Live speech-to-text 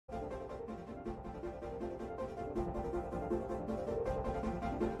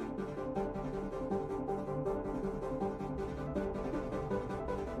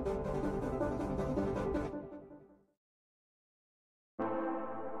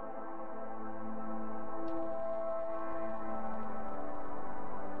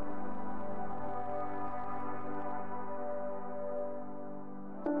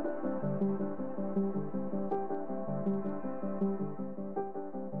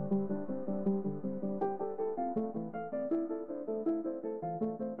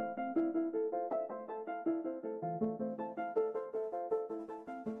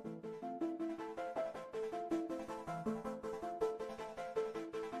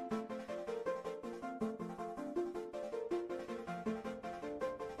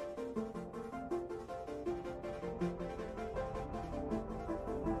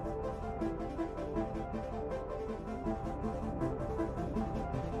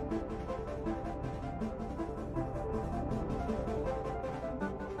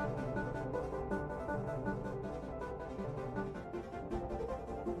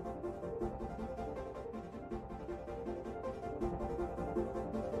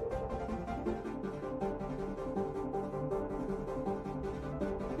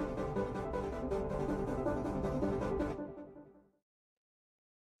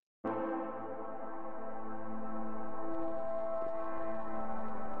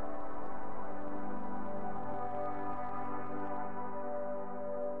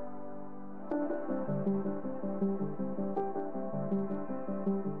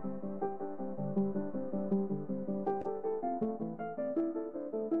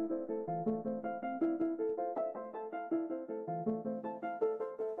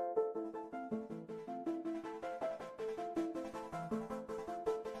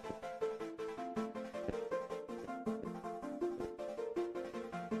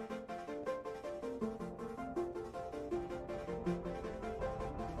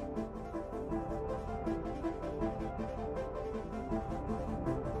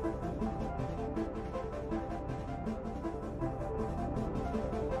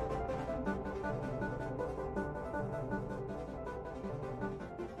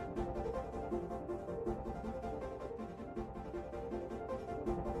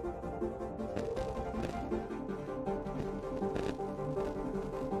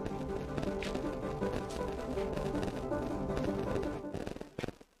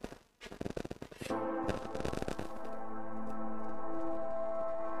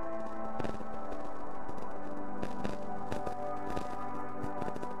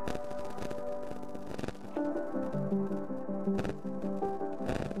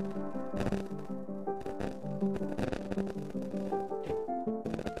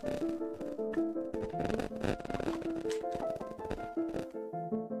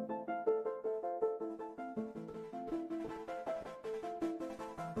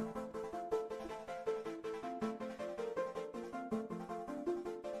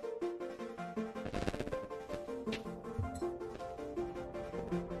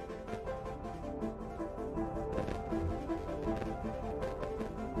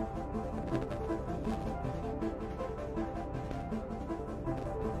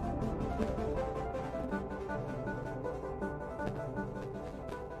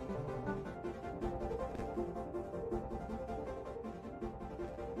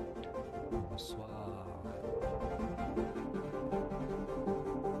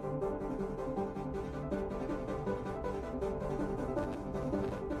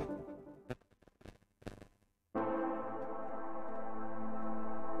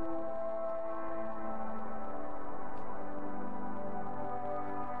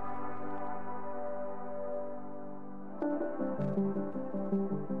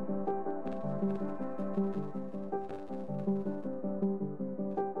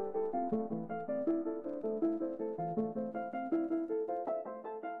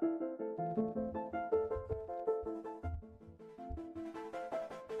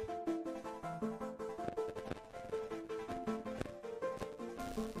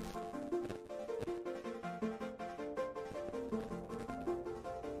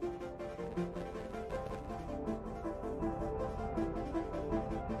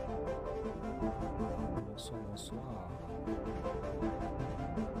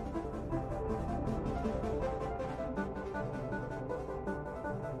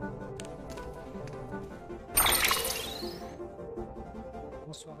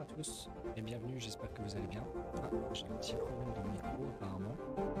Bonsoir à tous et bienvenue, j'espère que vous allez bien. Ah, j'ai un petit problème de micro apparemment.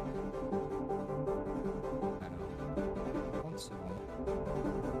 Alors, 30 secondes.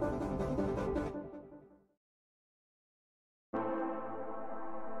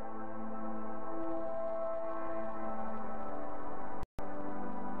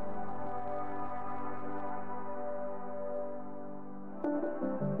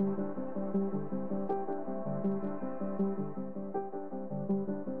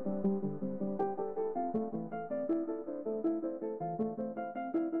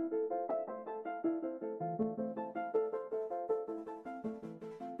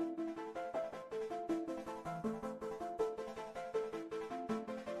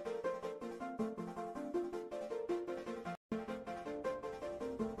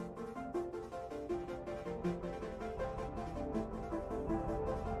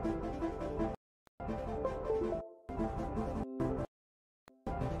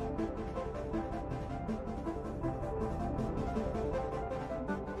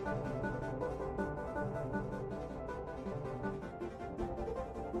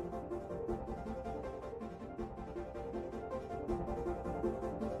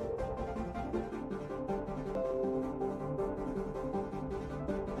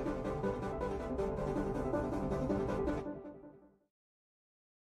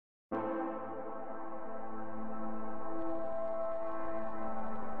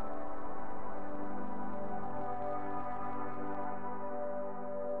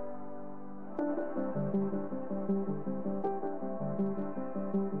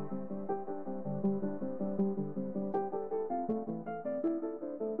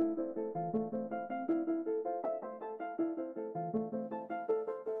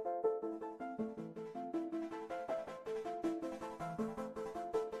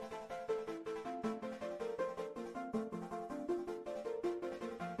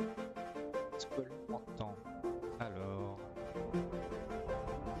 ce que l'on entend. Alors...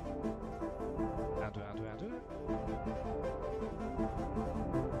 1, 2, 1, 2, 1, 2.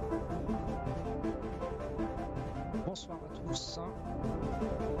 Bonsoir à tous.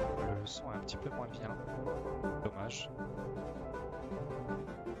 Le son est un petit peu moins bien. Dommage.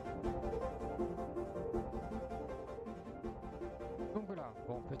 Donc voilà,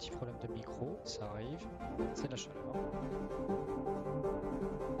 bon, petit problème de micro, ça arrive. C'est la chaleur.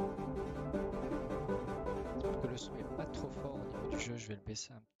 J'espère que le son est pas trop fort au niveau du jeu. Je vais le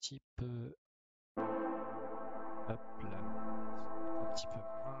baisser un petit peu. Hop là. Un petit peu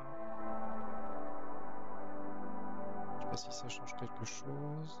moins. Je sais pas si ça change quelque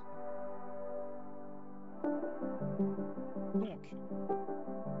chose. Donc,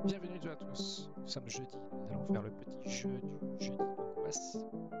 bienvenue à tous. Nous sommes jeudi. Nous allons faire le petit jeu du jeudi d'angoisse.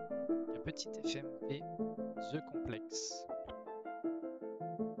 Un petit FMV The Complex.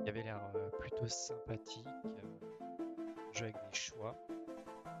 Il avait l'air plutôt sympathique. Jeu avec des choix.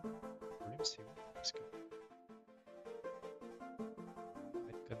 Le volume c'est où? Parce que on va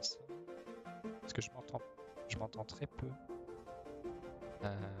mettre comme ça. Parce que je m'entends très peu.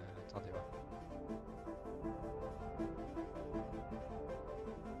 Attendez voir.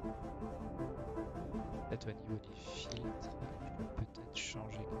 Peut-être au niveau des filtres, je peux peut-être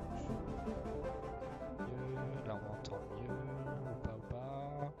changer quelque chose. Mieux, là on entend mieux, ou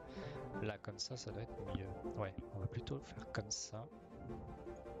pas. Là comme ça doit être mieux. Ouais, on va plutôt le faire comme ça.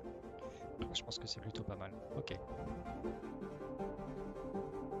 Je pense que c'est plutôt pas mal. Ok.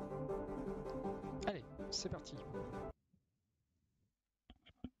 Allez, c'est parti.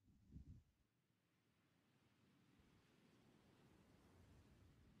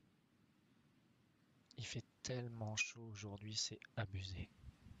 Il fait tellement chaud aujourd'hui, c'est abusé.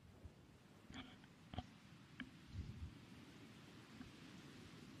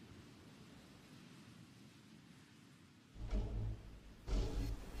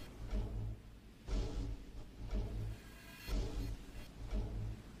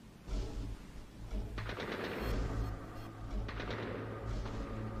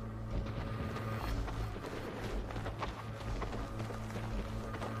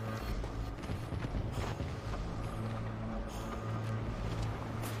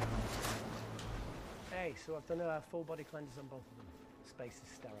 Hey, so I've done a full body cleanse on both of them. Space is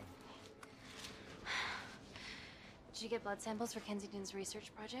sterile. Did you get blood samples for Kensington's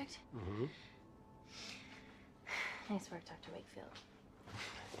research project? Mm-hmm. Nice work, Dr. Wakefield.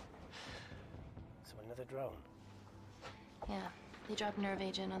 So another drone? Yeah, they dropped nerve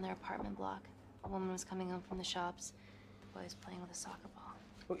agent on their apartment block. A woman was coming home from the shops. The boy was playing with a soccer ball.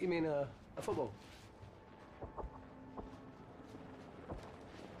 What, you mean a football?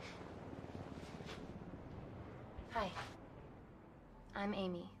 Hi. I'm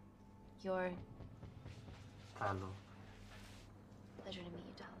Amy. You're... Hello. Pleasure to meet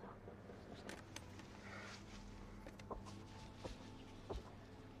you, Dalo.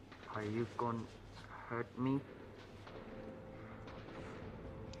 Are you gonna hurt me?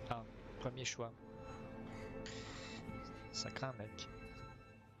 Ah, premier choix. Ça craint, mec.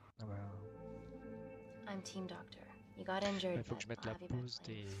 Ah bah... I'm team doctor. You got injured, Il faut que je mette la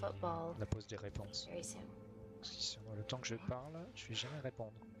pause des réponses. Very soon. Parce que sinon, le temps que je parle, je vais jamais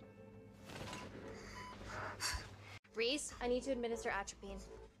répondre. Reese, I need to administer atropine.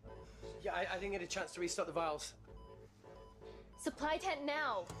 Yeah, I didn't get a chance to restock the vials. Supply tent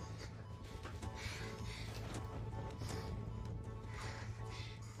now!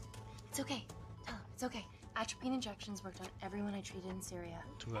 It's okay. Tell him, it's okay. Atropine injections worked on everyone I treated in Syria.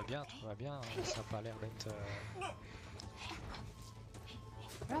 Tout va bien, tout va bien. Ça n'a pas l'air d'être...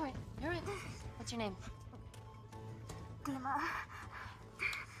 You're alright, you're alright. What's your name? Dima,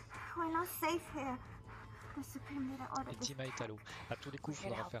 we're not safe here. The Supreme Leader ordered this. Et Dima et Talo. À tous les coups, il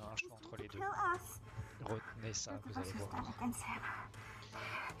faudra faire un choix entre les deux. Retenez ça, vous allez voir.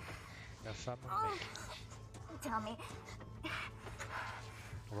 La femme ou le mec. Tell me.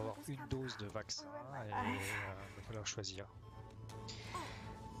 On va avoir une dose de vaccin et il va falloir choisir.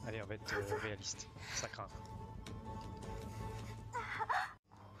 Allez, on va être réaliste. Ça craint.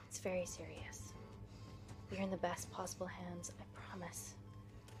 It's very serious. You're in the best possible hands, I promise.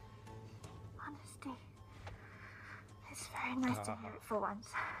 Honesty. It's very nice to hear it for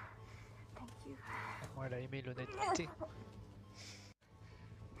once. Thank you. Moi, elle a aimé l'honnêteté.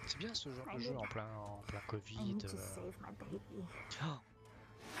 C'est bien ce genre de jeu en plein Covid. I need to save my baby. Oh.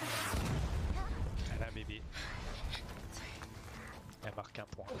 Elle a un bébé. Elle marque un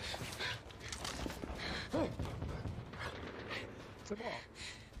point. C'est bon.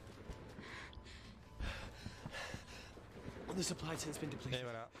 The supply chain's been depleted.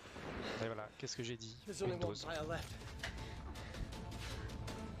 Et voilà, qu'est-ce que j'ai dit? There's only Une one dose. vial left.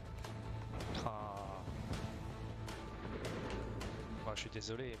 Ah. Moi, je suis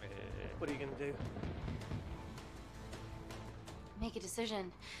désolé, mais What are you gonna do? Make a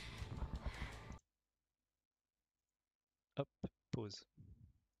decision. hop, pause.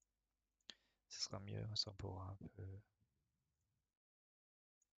 Ce sera mieux, ça pourra un peu.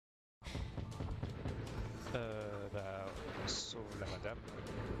 Bah, on sauve la madame.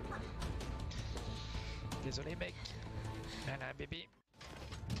 Désolé, mec. Elle a un bébé.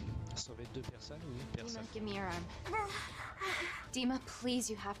 Sauver 2 personnes ou une Dima, personne? give me your arm. Dima, please,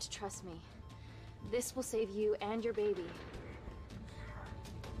 you have to trust me. This will save you and your baby.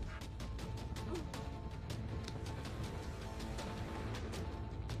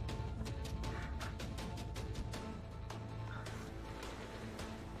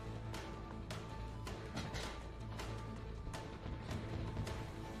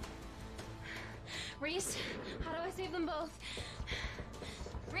 Reese, how do I save them both?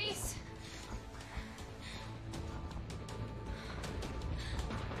 Reese!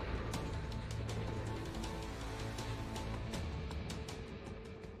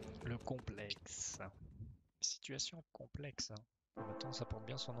 Le complexe. Situation complexe. Hein. En même temps, ça porte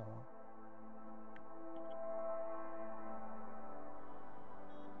bien son nom. Hein.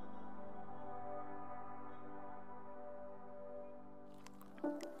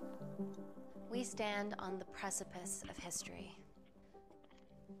 We stand on the precipice of history.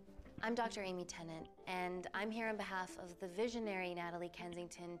 I'm Dr. Amy Tennant, and I'm here on behalf of the visionary Natalie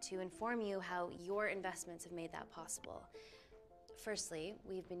Kensington to inform you how your investments have made that possible. Firstly,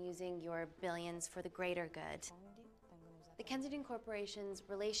 we've been using your billions for the greater good. The Kensington Corporation's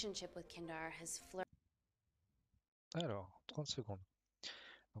relationship with Kindar has flourished. Alors, 30 secondes.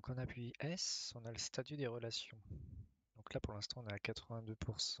 Donc on appuie S, on a le statut des relations. Donc là pour l'instant on est à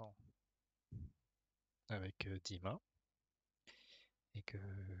 82% avec Dima. Et que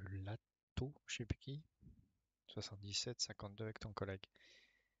Lato, je sais plus qui, 77, 52 avec ton collègue.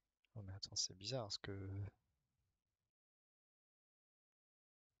 Oh mais attends, c'est bizarre parce que...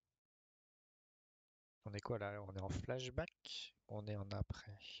 On est quoi là? On est en flashback? On est en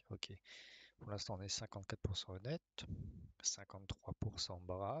après? Ok. Pour l'instant on est 54% honnête, 53%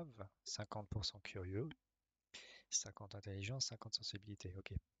 brave, 50% curieux, 50 intelligence, 50 sensibilité.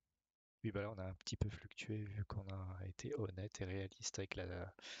 Ok. Oui, bah là on a un petit peu fluctué vu qu'on a été honnête et réaliste avec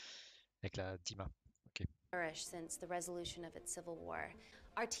la Dima. Ok. Since the resolution of its civil war.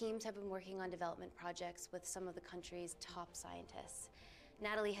 Our teams have been working on development projects with some of the country's top scientists.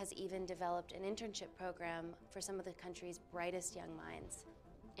 Natalie has even developed an internship program for some of the country's brightest young minds.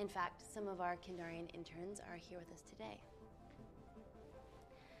 In fact, some of our Kindarian interns are here with us today.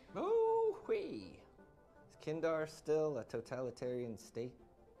 Oh, wee! Is Kindar still a totalitarian state?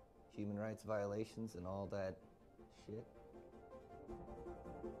 Human rights violations and all that shit?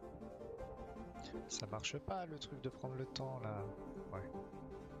 Ça marche pas le truc de prendre le temps là. Ouais.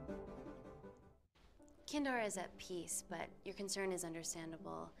 Kindar is at peace, but your concern is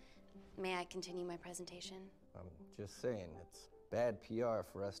understandable. May I continue my presentation? I'm just saying, it's bad PR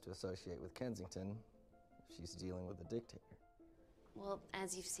for us to associate with Kensington if she's dealing with a dictator. Well,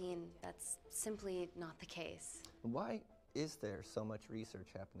 as you've seen, that's simply not the case. Why is there so much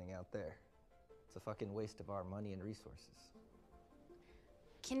research happening out there? It's a fucking waste of our money and resources.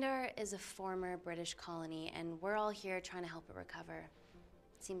 Kindar is a former British colony, and we're all here trying to help it recover.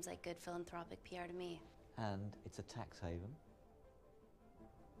 Seems like good philanthropic PR to me. And it's a tax haven.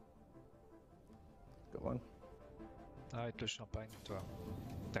 Go on. Arrête le champagne, toi.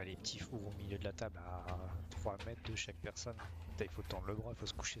 T'as les petits fours au milieu de la table à 3 mètres de chaque personne. Il faut tendre le bras, il faut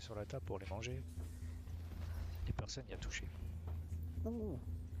se coucher sur la table pour les manger. Et personne n'y a touché.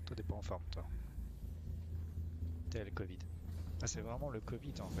 Toi, t'es pas en forme, toi. T'es le Covid. Ah, c'est vraiment le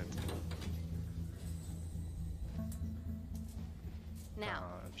Covid en fait.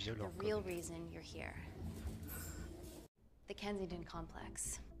 Now, violent the real Covid. reason you're here. The Kensington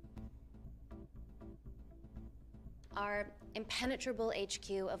Complex. Our impenetrable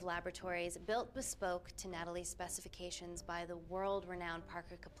HQ of laboratories built bespoke to Natalie's specifications by the world-renowned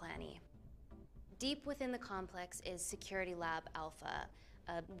Parker Kaplani. Deep within the complex is Security Lab Alpha,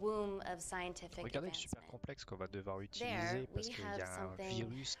 a womb of scientific Regardez le advancement. super complexe qu'on va devoir There, utiliser parce we qu'il have y a un something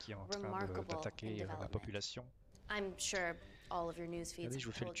virus qui est en train remarkable d'attaquer in la development. population. I'm sure all of your news feeds Regardez, je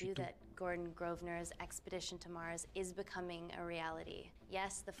vous have fais le told you tuto. that Gordon Grosvenor's expedition to Mars is becoming a reality.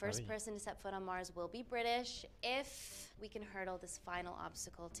 Yes, the first oui. person to set foot on Mars will be British if we can hurdle this final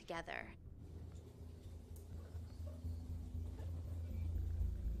obstacle together.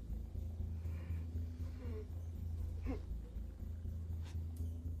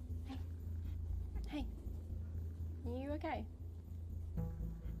 okay?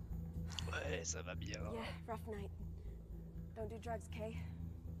 Ouais, ça va bien. Yeah, rough night. Don't do drugs, Kay.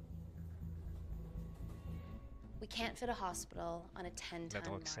 We can't fit a hospital on a La 10-ton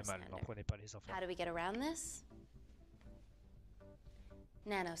drogue, Mars c'est mal, n'en lander. prenez pas les enfants. How do we get around this?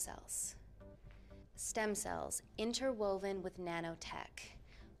 Nanocells. Stem cells interwoven with nanotech.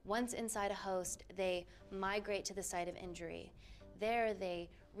 Once inside a host, they migrate to the site of injury. There, they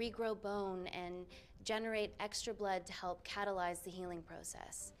regrow bone and generate extra blood to help catalyze the healing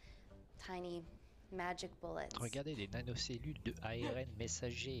process. Tiny magic bullets. Regardez les nanocellules de ARN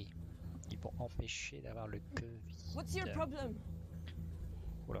messager. Ils vont empêcher d'avoir le Covid. What's your problem?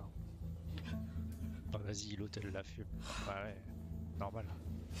 Voilà. Bah, vas-y, l'hôtel la fume. Ouais, normal.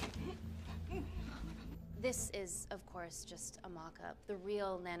 This is, of course, just a mock-up. The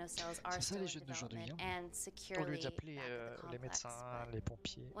real nanocells are C'est ça still les in jeunes d'aujourd'hui. development Hein. and Au lieu securely d'appeler back at the les complex. médecins, les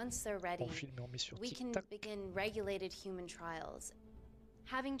pompiers, Once they're ready, on filme et on met sur we can TikTok. begin regulated human trials.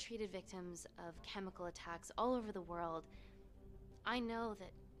 Having treated victims of chemical attacks all over the world, I know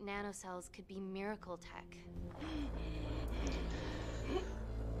that nanocells could be miracle tech.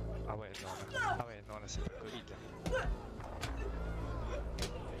 Ah ouais, non, là, ah ouais, non, là c'est pas le Covid. Là.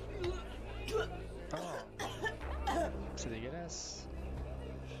 Oh, c'est dégueulasse.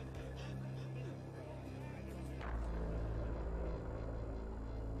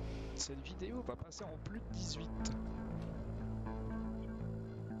 Cette vidéo va passer en plus de 18.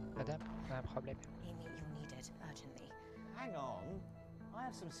 Madame, on a un problème. Amy, you're needed urgently. Hang on. I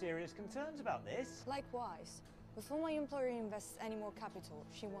have some serious concerns about this. Likewise. Before my employer invests any more capital,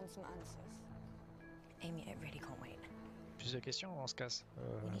 she wants some answers. Amy, it really can't wait. Plus de questions, on se casse.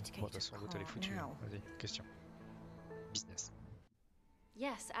 We need to Bon, de get toute façon, to l'autre elle est car foutue. now. Vas-y, question. Business.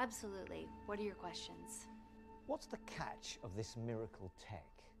 Yes, absolutely. What are your questions? What's the catch of this miracle tech?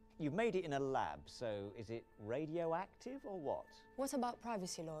 You've made it in a lab, so is it radioactive or what? What about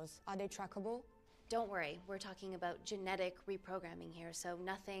privacy laws? Are they trackable? Don't worry, we're talking about genetic reprogramming here, so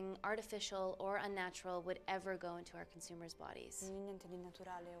nothing artificial or unnatural would ever go into our consumers' bodies. Niente di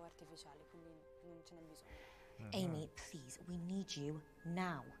naturale o artificiale, quindi non ce n'è bisogno. Amy, please, we need you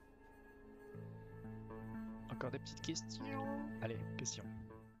now. Encore des petites questions. Allez, question.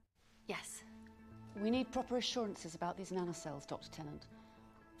 Yes. We need proper assurances about these nanocells, Dr. Tennant.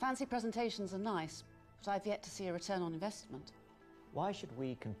 Fancy presentations are nice, but I've yet to see a return on investment. Why should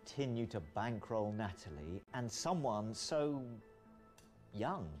we continue to bankroll Natalie and someone so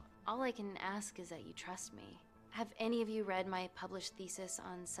young? All I can ask is that you trust me. Have any of you read my published thesis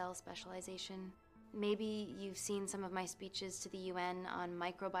on cell specialization? Maybe you've seen some of my speeches to the UN on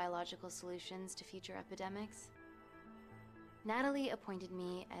microbiological solutions to future epidemics? Natalie appointed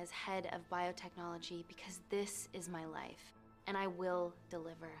me as head of biotechnology because this is my life, and I will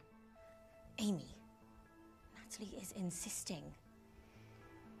deliver. Amy, Natalie is insisting.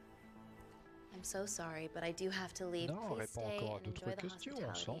 I'm so sorry, but I do have to leave. Non, Please réponds stay encore à and d'autres enjoy the questions, on s'en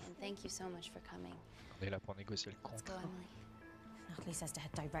hospitality, and thank you so much for coming. On est là pour négocier le Let's go, contrat. Emily. Natalie says to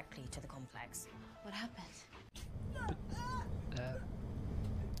head directly to the complex. What happened?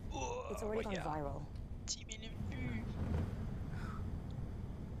 It's already gone viral. 10 000 vues.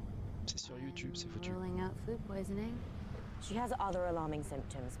 C'est sur YouTube, c'est foutu. Ruling out food poisoning. She has other alarming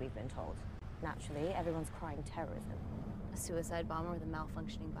symptoms, we've been told. Naturally, everyone's crying terrorism. A suicide bomber with a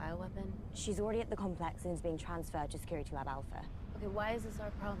malfunctioning bioweapon? She's already at the complex and is being transferred to Security Lab Alpha. Okay, why is this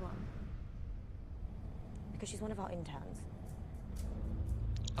our problem? Because she's one of our interns.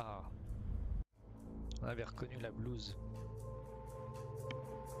 Ah. On avait reconnu la blouse.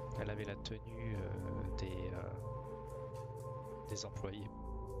 Elle avait la tenue des employés.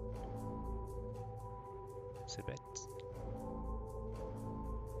 C'est bête.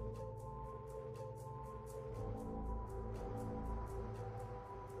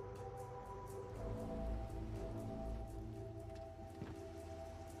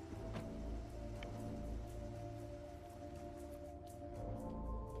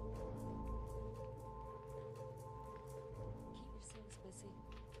 Keep yourselves busy.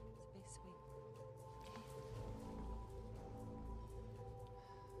 Stay sweet.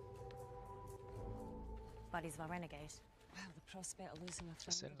 Buddies of our renegade. Well, the prospect of losing a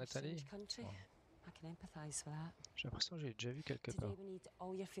C'est friend celle, in a Nathalie? strange country. I can empathise for that. J'ai l'impression que j'ai déjà vu quelque part. Today we need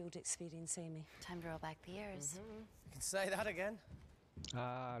all your field experience, Amy. Time to roll back the years. You can say that again.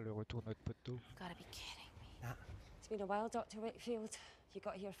 Ah, le retour de notre poteau. Gotta be kidding me. It's been a while, Dr. Wakefield. You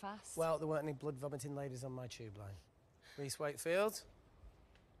got here fast. Well, there weren't any blood vomiting ladies on my tube line. Reese Wakefield.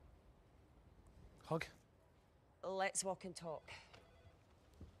 Hug. Let's walk and talk.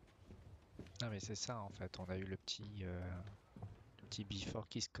 Ah mais c'est ça en fait, on a eu le petit before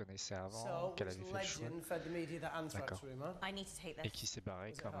qui se connaissait avant, So, qu'elle which avait fait le choix. legend fed the media that anthrax D'accord. rumor? I need to take Et this. qui s'est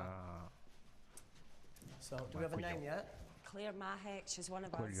barré comme un... So, do we have a name yet? Claire Mahek, she's one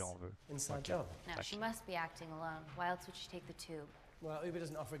of Quoi us. lui en veut? Inside Ok. job. Now, she must be acting alone. Why else would she take the tube? Well, Uber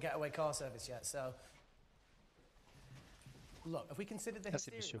doesn't offer a getaway car service yet, so. Look, if we consider the Ah,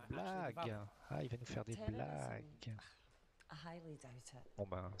 c'est Monsieur hysteria actually Blague. developed- Ah, il va nous faire des Terrorism. blagues. I highly doubt it. Bon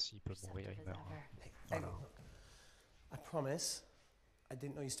ben, s'il peut mourir, il Receptive as meurt. ever. Hey, Voilà. look, I promise I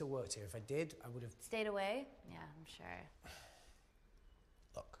didn't know you still worked here. If I did, I would have. Stayed away? Yeah, I'm sure.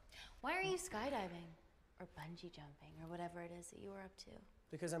 Look, Why are you skydiving? Or bungee jumping? Or whatever it is that you were up to?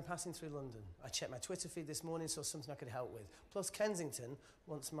 because I'm passing through London. I checked my Twitter feed this morning, saw something I could help with. Plus, Kensington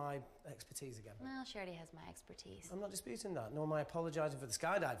wants my expertise again. Well, she already has my expertise. I'm not disputing that, nor am I apologising for the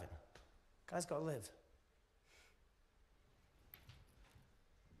skydiving. Guy's got to live.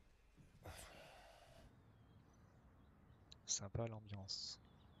 Sympa l'ambiance.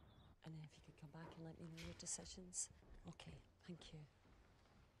 And if you could come back and let me know your decisions. Okay, thank you.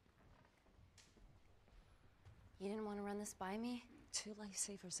 You didn't want to run this by me? 2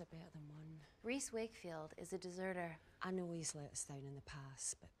 lifesavers are better than 1. Reese Wakefield is a deserter. I know he's let us down in the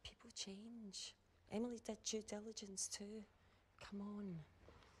past, but people change. Emily did due diligence too. Come on.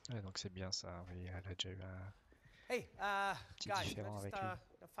 Ouais, donc c'est bien ça, oui, elle a déjà eu un Hey, petit guys, can I différent just, avec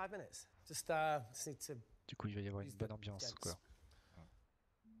lui. 5 minutes? Just need to. Du coup, il va y avoir une use bonne the ambiance, gents. quoi.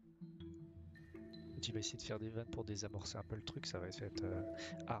 Tu vas essayer de faire des vannes pour désamorcer un peu le truc, ça va être...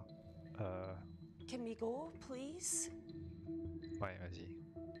 Ah, Can we go, please? ouais, vas-y.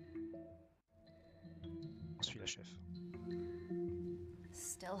 On suit la chef.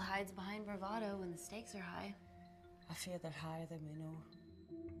 Still hides behind bravado when the stakes are high. I fear they're higher than we know.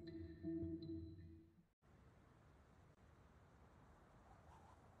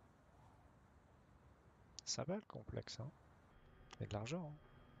 Ça va le complexe, hein. Il y a de l'argent, hein.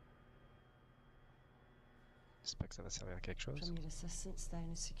 J'espère que ça va servir à quelque chose. From your assistants down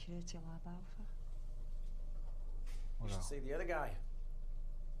in Security Lab Alpha. You Voilà. should see the other guy.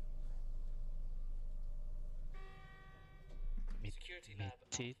 Mais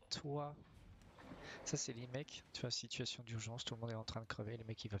tais-toi. Ça, c'est les mecs, tu vois, situation d'urgence, tout le monde est en train de crever, le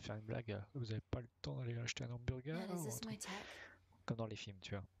mec il va faire une blague, vous avez pas le temps d'aller acheter un hamburger And is ou un this my truc. tech? Comme dans les films,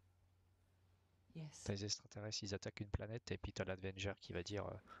 tu vois. Yes. T'as les extraterrestres, ils attaquent une planète et puis t'as l'Avenger qui va dire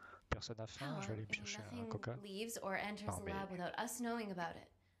personne n'a faim, How? je vais aller me I mean, chercher un nothing coca. leaves or enters Non, the mais- lab without us knowing about it.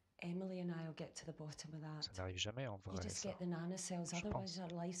 Emily and I'll get to the bottom of that. Ça n'arrive jamais en You vrai. just Ça. get the nanocells, Je otherwise pense. our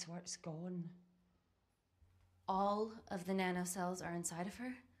life's work's gone. All of the nanocells are inside of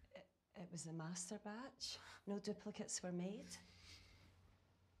her? It was the master batch. No duplicates were made.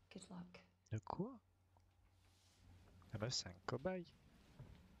 Good luck. De quoi? La meuf, c'est un cobaye.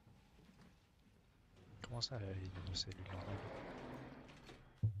 Comment ça, elle est une cellule normale?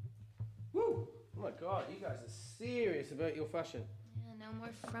 Woo! Oh my god, you guys are serious about your fashion. Yeah, no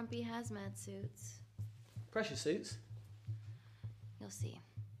more frumpy hazmat suits. Pressure suits? You'll see.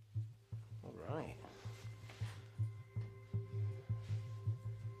 All right.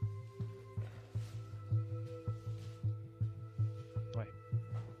 Ouais.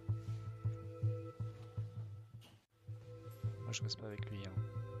 Moi, je reste pas avec lui. Hein.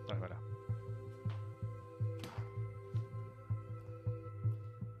 Ouais, voilà.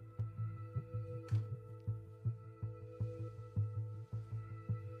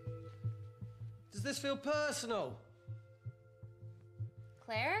 Does this feel personal?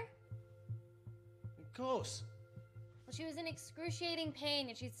 Claire? Of course. Well, she was in excruciating pain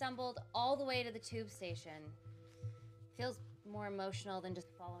and she stumbled all the way to the tube station. Feels more emotional than just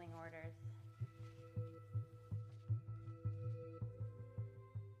following orders.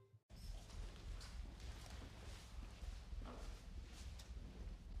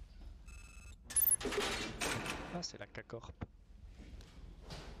 Ah, c'est la K-Corp.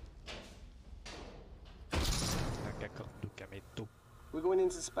 La K-Corp de Kameto. We're going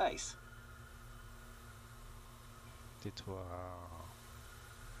into space. Tais-toi.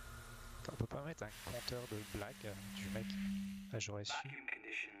 Attends, on peut pas mettre un compteur de blagues du mec. Ah, j'aurais su.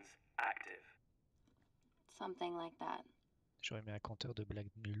 Conditions active. Something like that. J'aurais mis un compteur de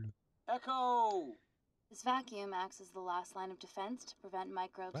blagues nulles. Echo! This vacuum acts as the last line of defense to prevent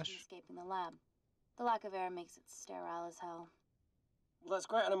microbes from Vache. escaping the lab. The lack of air makes it sterile as hell. Well, that's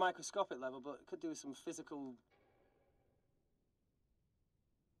great on a microscopic level, but it could do with some physical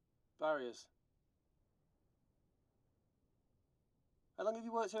barriers. How long have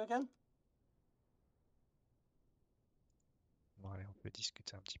you worked here again? Bon, allez, on peut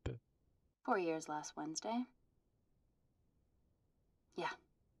discuter un petit peu. 4 years last Wednesday. Yeah,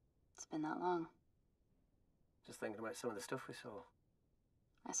 it's been that long. Just thinking about some of the stuff we saw.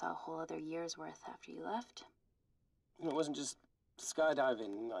 I saw a whole other year's worth after you left. It wasn't just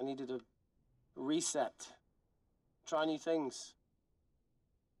skydiving. I needed a reset. Try new things.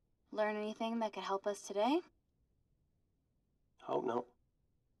 Learn anything that could help us today? Hope not.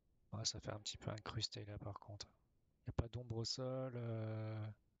 Ouais, ça fait un petit peu incrusté là par contre. Il n'y a pas d'ombre au sol.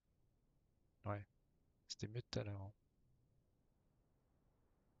 Ouais, c'était mieux tout à l'heure. Hein.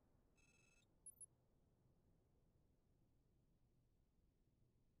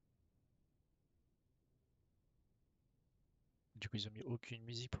 Du coup, ils ont mis aucune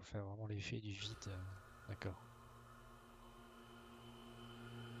musique pour faire vraiment l'effet du vide. D'accord.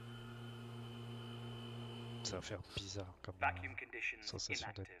 Ça va faire bizarre comme sensation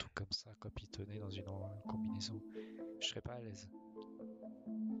d'être tout comme ça, capitonné dans une combinaison. Je serais pas à l'aise.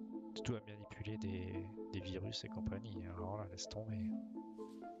 Surtout à manipuler des virus et compagnie. Alors là, laisse tomber.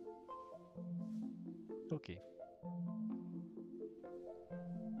 Ok.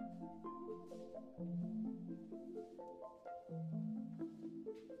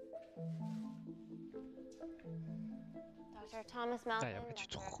 Dr. Thomas Malcolm. Ah, et après tu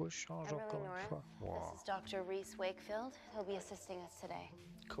te rechanges encore une fois. Wow. This is Dr. Reese Wakefield. He'll be assisting us today.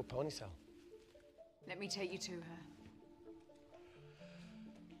 Cool ponytail. Let me take you to her.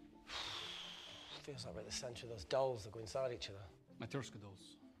 Feels like we're at the centre of those dolls that go inside each other. Matryoshka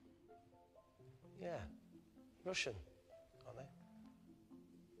dolls. Yeah. Russian, aren't they?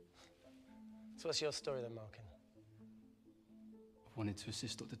 So what's your story then, Malkin? I've wanted to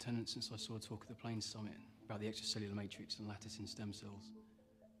assist Dr. Tennant since I saw a talk at the Plains Summit about the extracellular matrix and lattice in stem cells.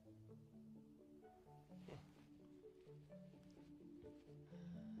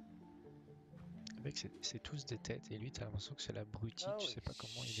 Mec, c'est tous des têtes et lui, t'as l'impression que c'est l'abruti. Tu sais pas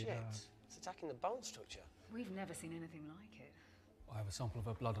comment il est là. It's attacking the bone structure. We've never seen anything like it. I have a sample of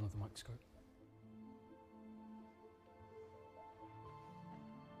her blood under the microscope.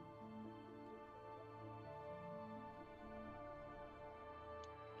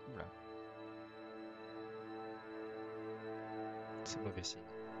 Oula. C'est mauvais signe.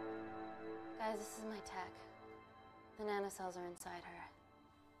 Guys, this is my tech. The nanocells are inside her.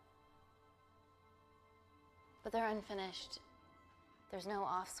 But they're unfinished. There's no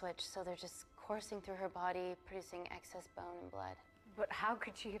off switch, so they're just coursing through her body, producing excess bone and blood. But how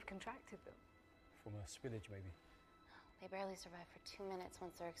could she have contracted them? From a spillage, maybe. They barely survive for 2 minutes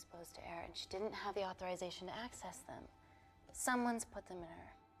once they're exposed to air, and she didn't have the authorization to access them. Someone's put them in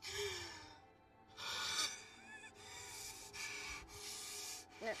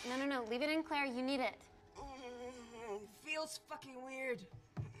her. No, leave it in, Claire. You need it. Feels fucking weird.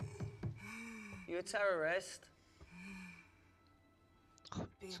 You a terrorist? I'd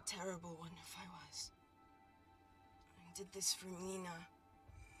be a terrible one if I was. I did this for Mina.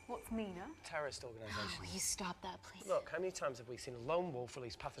 What's Mina? Terrorist organisation. Will you stop that, please? Look, how many times have we seen a lone wolf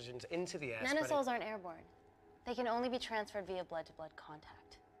release pathogens into the air? Nanocells aren't airborne. They can only be transferred via blood-to-blood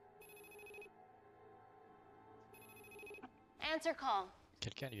contact. Answer call.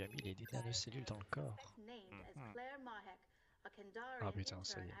 Quelqu'un lui a mis des nanocellules dans le corps. Ah putain,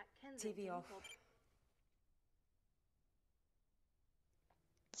 ça y est. TV off.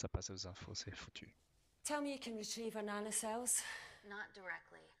 Ça passe aux infos, c'est foutu. Tell me you can retrieve her nanocells. Not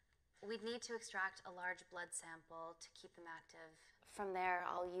directly. We'd need to extract a large blood sample to keep them active. From there,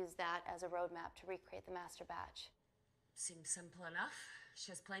 I'll use that as a roadmap to recreate the master batch. Seems simple enough.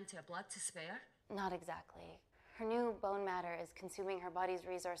 She has plenty of blood to spare. Not exactly. Her new bone matter is consuming her body's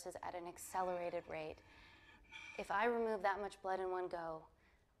resources at an accelerated rate. If I remove that much blood in one go,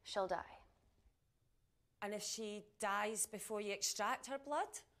 she'll die. And if she dies before you extract her blood?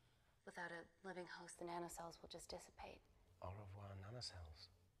 Without a living host, the nanocells will just dissipate. Au revoir, nanocells.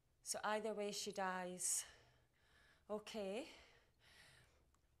 So either way, she dies. Okay.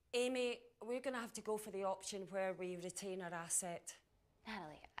 Amy, we're going to have to go for the option where we retain her asset.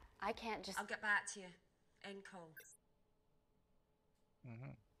 Natalie, I can't just... I'll get back to you. End call.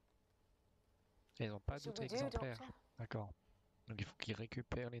 Ils n'ont pas d'autres exemplaires. D'accord. Donc il faut qu'ils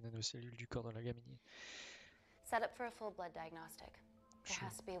récupèrent les nanocellules du corps de la gamine. Set up for a full blood diagnostic. There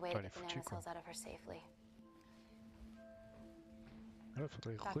has to be a way to get the nanocells out of her safely. Il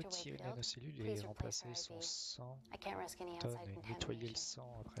faudrait retirer les nanocellules et remplacer son sang. Et nettoyer le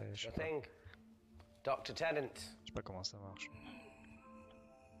sang après. Je sais pas. Dr. Tennant. Je sais pas comment ça marche.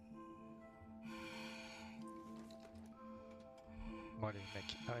 Bon allez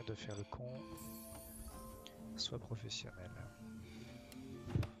mec, arrête de faire le con. Sois professionnel.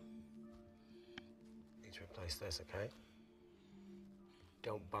 Need to replace this, okay?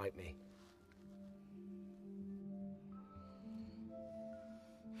 Don't bite me.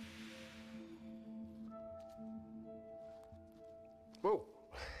 Whoa!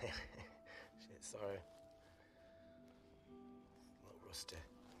 sorry. A little rusty, you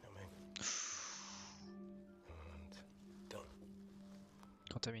know what I mean? And done.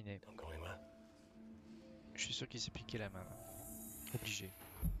 Contaminé. Don't go anywhere. Je suis sûr qu'il s'est piqué la main. Obligé.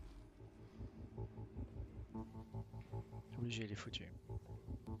 Obligé, il est foutu.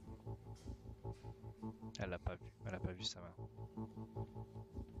 Elle l'a pas vu. Elle a pas vu sa main.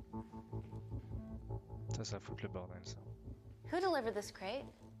 Ça fout le bordel, ça. Who delivered this crate?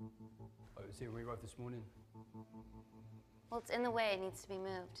 Oh, it was here when we arrived this morning. Well, it's in the way. It needs to be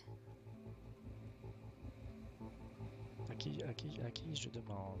moved. À qui je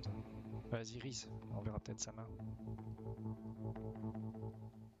demande? Vas-y, Riz, on verra peut-être sa main.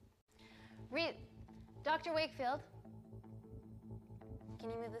 Reed, Dr. Wakefield. Can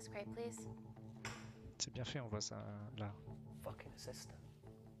you move this crate, please? C'est bien fait, on voit ça là. Fucking assistant.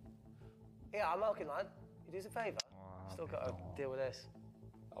 Yeah, I'm okay, lad. You do us a favour? Still got to deal with this.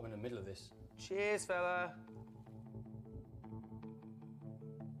 I'm in the middle of this. Cheers, fella.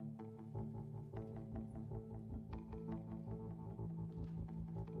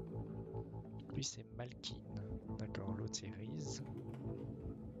 Lui, c'est Malkin. D'accord, l'autre, c'est Riz.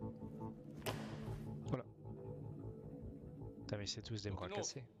 Voilà. Putain, mais c'est tous des bras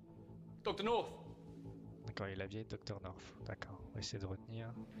cassés. Dr. North! D'accord, et la vieille Dr. North. D'accord, on va essayer de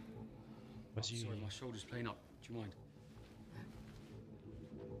retenir. Vas-y. Sorry, my shoulder's playing up. Do you mind?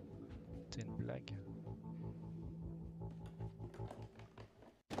 C'est une blague.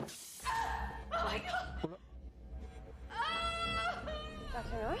 Oh my god!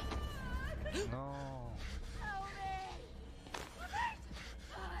 Dr. North? Non.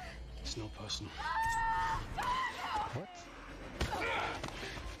 It's not personal. What?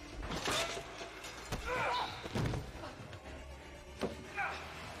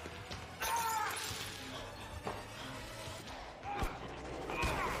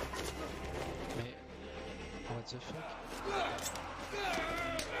 Mais what the fuck?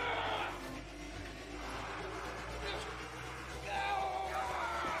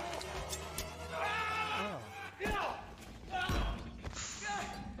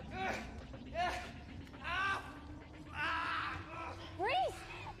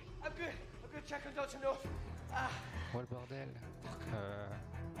 Oh le bordel.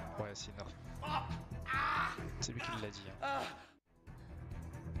 Ouais, c'est North. C'est lui qui l'a dit. Hein.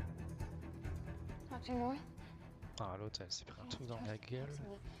 Dr. North? Ah, l'autre, elle s'est pris un truc dans la gueule.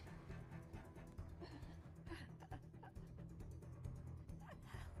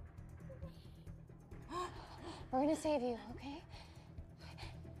 We're gonna save you, okay?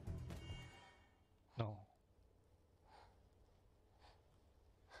 Non.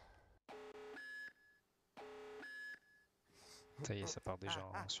 Ça y est, ça part déjà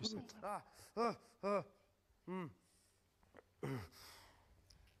en sucette.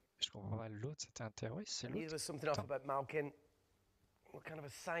 Je comprends pas, l'autre c'était un terroriste, c'est I knew there l'autre. was something off about Malkin. What kind of a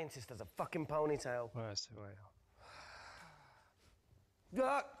scientist has a fucking ponytail? Ouais, c'est vrai.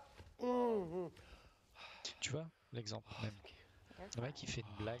 Tu vois, l'exemple même. Le mec il fait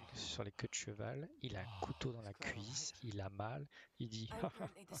une blague sur les queues de cheval, il a un couteau dans la cuisse, il a mal, il dit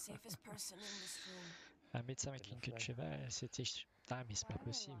un médecin avec une queue de cheval, c'était... Ah mais c'est pas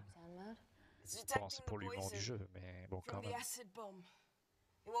possible. Bon, c'est pour l'humour du jeu, mais bon quand même.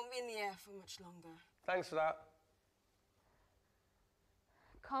 Thanks for that.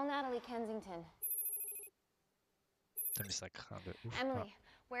 Call Natalie Kensington. Mais ça craint de ouf. Emily,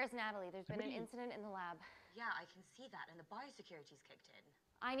 where's Natalie? There's been an incident in the lab. Yeah, I can see that, and the biosecurity's kicked in.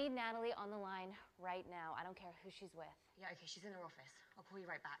 I need Natalie on the line right now. I don't care who she's with. Yeah, okay, she's in her office. I'll call you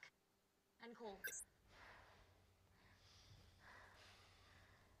right back. End call.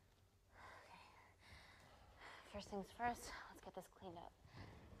 First things first, let's get this cleaned up.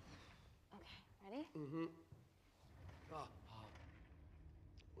 Okay, ready? Mm-hmm.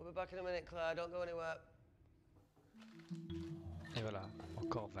 We'll be back in a minute, Claire. Don't go anywhere. Et voilà,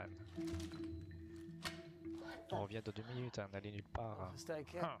 encore Van. On revient dans 2 minutes, hein, d'aller nulle part. Stay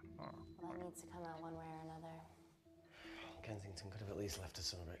care. Well, that needs to come out one way or another. Kensington could have at least left us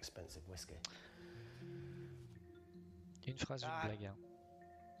some of her expensive whiskey. Une phrase, une blague. Hein.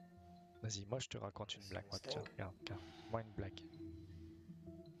 Vas-y, moi je te raconte une blague. Moi, tiens, regarde. Moi une blague.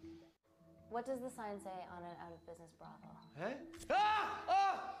 What does the sign say on an out-of-business brothel? Hein?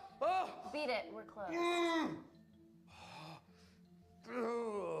 Ah! Beat it, we're closed.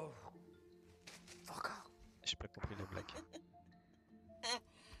 Fuck off. J'ai pas compris la blague.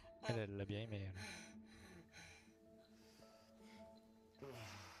 Elle l'a bien aimé, elle.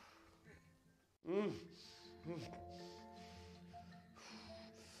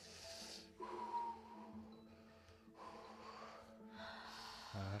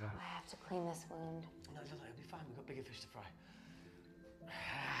 Voilà. have to clean this wound. No, it'll be fine. We've got bigger fish to fry.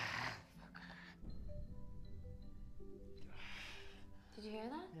 Did you hear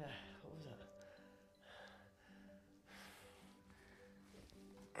that? Yeah, what was that?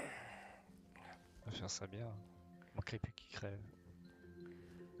 On va faire ça bien. Il manquerait plus qu'il crève.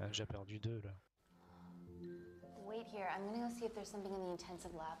 On a déjà perdu 2 là. Wait here. I'm gonna go see if there's something in the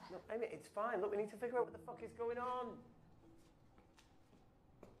intensive lab. No, Amy, it's fine. Look, we need to figure out what the fuck is going on.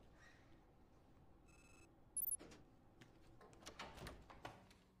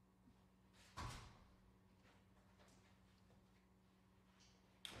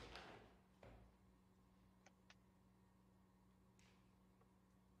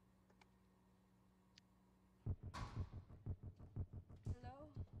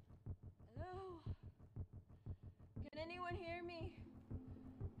 Can anyone hear me?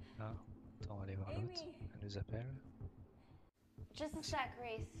 Ah, attends, on va aller voir l'autre. Elle nous appelle. Just a sec,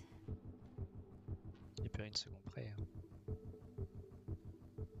 Grace. Il perd une seconde près. Hein.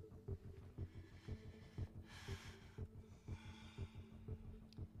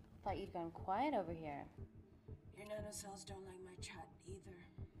 Thought you'd gone quiet over here. Your nanocells don't like my chat either.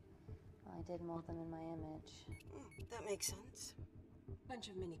 Well, I did mold them in my image. That makes sense. Bunch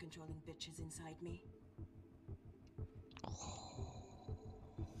of mini-controlling bitches inside me.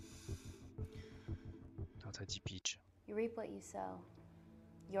 Non, t'as dit Peach. You reap what you sow.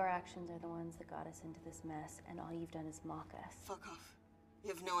 Your actions are the ones that got us into this mess, and all you've done is mock us. Fuck off. You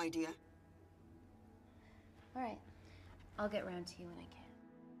have no idea. All right. I'll get round to you when I can.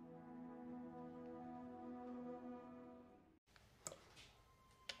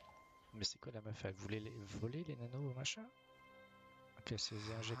 Mais c'est quoi la meuf? Elle voulait voler les nanos au machin? Qu'elle se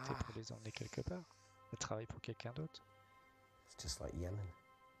les a injectés pour les emmener quelque part? Elle travaille pour quelqu'un d'autre? It's just like Yemen.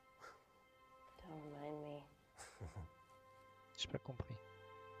 Don't remind me. J'ai pas compris.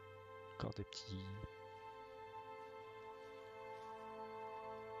 Encore des petits...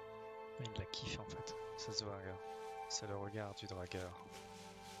 Il la kiffe en fait. Ça se voit, regarde. C'est le regard du dragueur.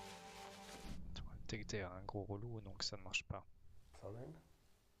 T'es un gros relou donc ça ne marche pas. Plumbing?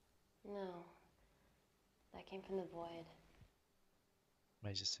 No. That came from the void.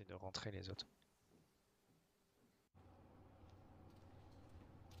 Mais j'essaie de rentrer les autres.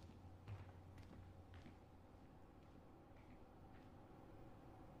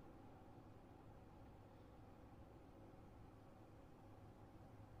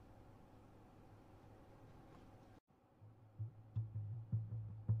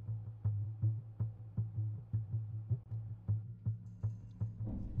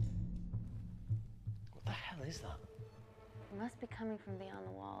 What the hell is that? It must be coming from beyond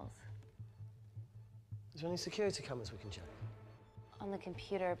the walls. Is there any security cameras we can check? On the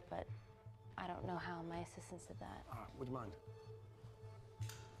computer, but I don't know how. My assistants did that. All right, would you mind?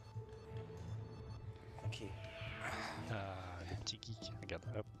 Thank you. Ah, le petit geek. Regarde,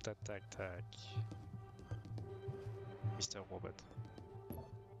 hop, tac, tac, tac. Mr. Robot.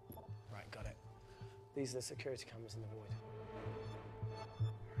 Right, got it. These are the security cameras in the void.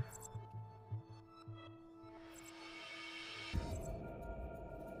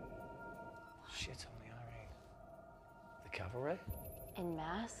 Shit on the IRA. The cavalry? In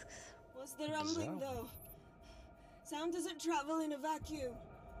masks? What's the rumbling, though? Sound doesn't travel in a vacuum.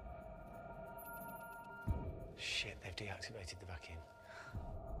 Shit, they've deactivated the vacuum.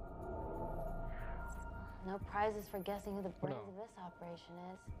 No prizes for guessing who the brains of this operation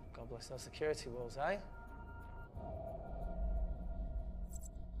is. God bless those security walls, eh?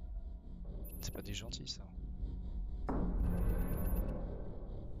 C'est pas des gentils, ça.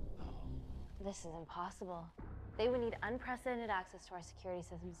 This is impossible. They would need unprecedented access to our security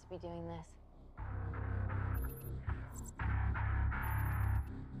systems to be doing this.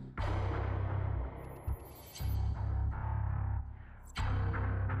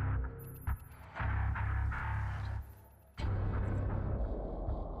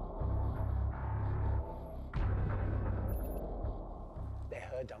 They're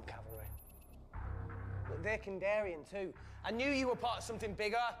her damn cavalry. Look, they're Kandarian too. I knew you were part of something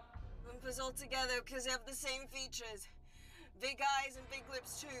bigger. Lump us all together because they have the same features. Big eyes and big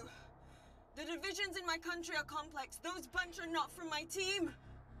lips too. The divisions in my country are complex. Those bunch are not from my team.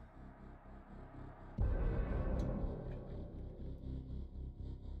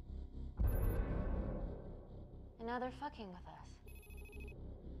 And now they're fucking with us.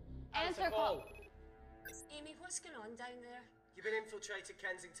 Answer call. Amy, what's going on down there? You've been infiltrated,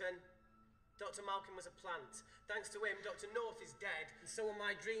 Kensington. Dr. Malkin was a plant. Thanks to him, Dr. North is dead, and so are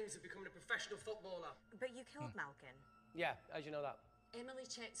my dreams of becoming a professional footballer. But you killed Malkin. Yeah, how'd you know that? Emily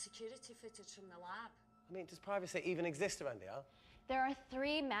checked security footage from the lab. I mean, does privacy even exist around here? There are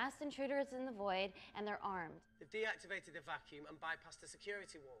 3 masked intruders in the void, and they're armed. They've deactivated the vacuum and bypassed the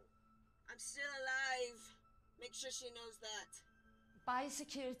security wall. I'm still alive. Make sure she knows that.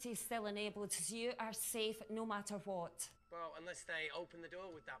 Biosecurity is still enabled, so you are safe no matter what. Well, unless they open the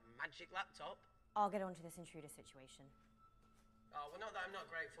door with that magic laptop. I'll get onto this intruder situation. Oh, well, not that I'm not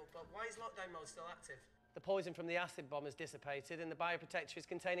grateful, but why is lockdown mode still active? The poison from the acid bomb has dissipated and the bioprotector is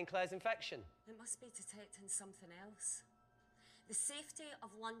containing Claire's infection. It must be detecting something else. The safety of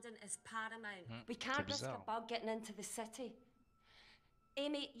London is paramount. We can't risk a bug getting into the city.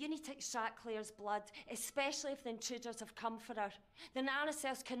 Amy, you need to extract Claire's blood, especially if the intruders have come for her. The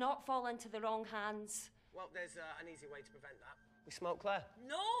nanocells cannot fall into the wrong hands. Well, there's an easy way to prevent that. We smoke Claire.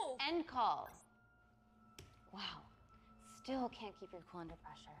 No! End call. Wow. Still can't keep your cool under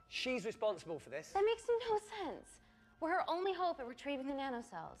pressure. She's responsible for this. That makes no sense. We're her only hope at retrieving the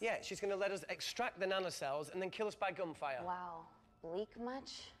nanocells. Yeah, she's going to let us extract the nanocells and then kill us by gunfire. Wow. Bleak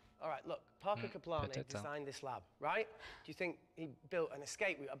much? All right, look, Parker Kaplani designed this lab, right? Do you think he built an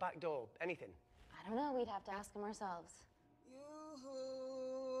escape route, a back door, anything? I don't know. We'd have to ask him ourselves.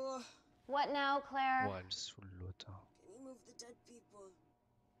 Yoo-hoo. What now, Claire? Oh, elle saoule l'autre. Can you move the dead people?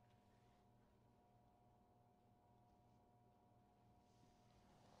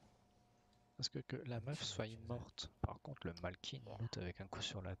 Parce que la meuf soit morte. Par contre, le Malkin, l'autre avec un coup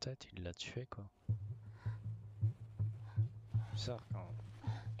sur la tête, il l'a tué, quoi. Bizarre quand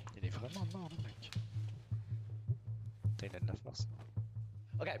il est vraiment mort, le mec. Putain, il a de la force.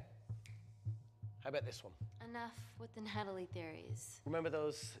 Okay. How about this one? Enough with the Natalie theories. Remember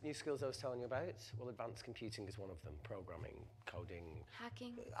those new skills I was telling you about? Well, advanced computing is one of them. Programming, coding.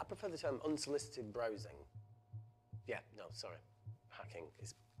 Hacking? I prefer the term unsolicited browsing. Yeah, no, sorry. Hacking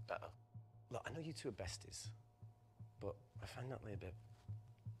is better. Look, I know you two are besties, but I find Natalie a bit...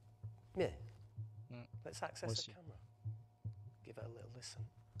 meh. Let's access the camera. Give it a little listen.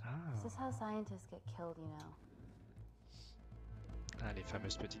 This is how scientists get killed, you know. Ah, les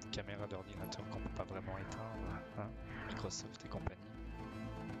fameuses petites caméras d'ordinateur qu'on peut pas vraiment éteindre, hein? Microsoft et compagnie.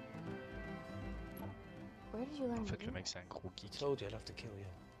 Where did you learn En fait, to le do mec, c'est un gros geek. I told you I'd have to kill you.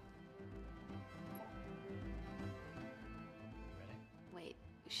 Wait,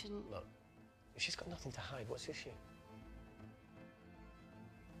 we shouldn't... Look, she's got nothing to hide. What's the issue?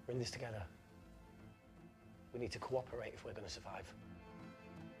 We're in this together. We need to cooperate if we're going to survive.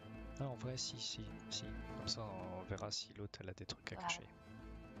 Non, en vrai, si. Comme ça, on verra si l'autre, elle a des trucs à cacher.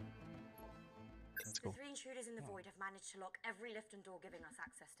 Let's The go. 3 intruders in the void have managed to lock every lift and door giving us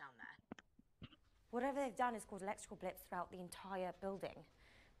access down there. Whatever they've done has caused electrical blips throughout the entire building.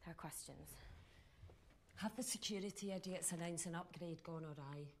 There are questions. Have the security idiots announce an upgrade gone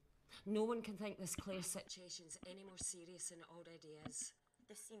awry? No one can think this Claire situation's any more serious than it already is.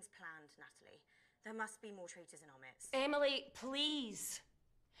 This seems planned, Natalie. There must be more traitors in our midst. Emily, please!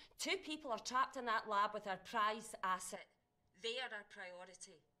 2 people are trapped in that lab with our prized asset. They are our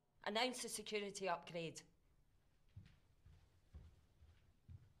priority. Announce the security upgrade.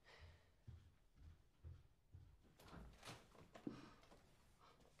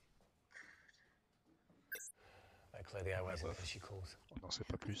 I clear the airways before she calls. On n'en sait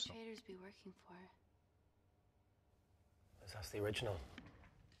pas plus. What would traitors be working for? Let's ask the original.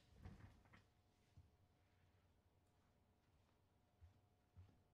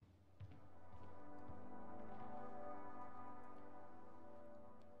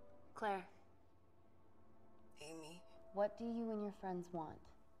 Claire, Amy, what do you and your friends want?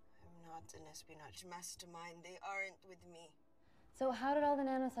 I'm not an espionage mastermind. They aren't with me. So how did all the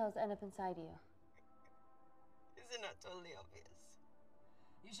nanocells end up inside you? Isn't that totally obvious?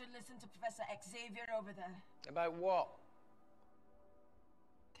 You should listen to Professor Xavier over there. About what?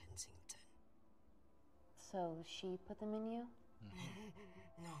 Kensington. So she put them in you?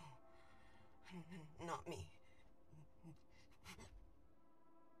 No. Not me.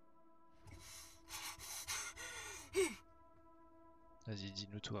 Vas-y,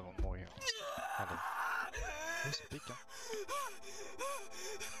 dis-nous tout avant de mourir. Pardon. Oh, ça pique, hein.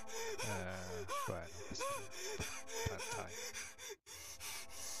 Ouais, non, parce que... Pas de taille.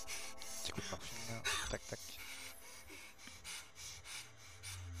 Petit coup de morphine, là. Tac, tac.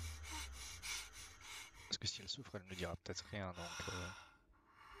 Parce que si elle souffre, elle ne dira peut-être rien, donc...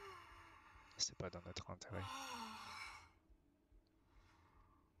 C'est pas dans notre intérêt.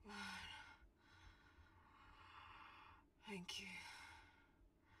 Thank you.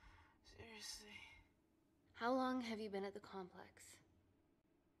 Seriously. How long have you been at the complex?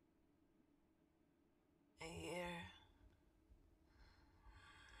 A year.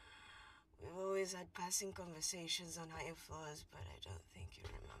 We've always had passing conversations on higher floors, but I don't think you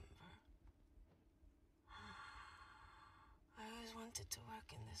remember. I always wanted wanted to work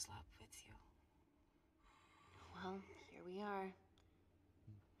in this lab with you. Well, here we are.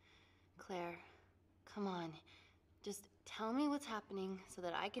 Claire, come on. Just tell me what's happening so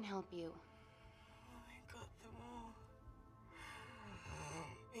that I can help you. I got them all.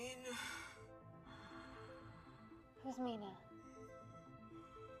 Mina. Who's Mina?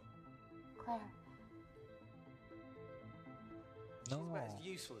 Claire. She's about as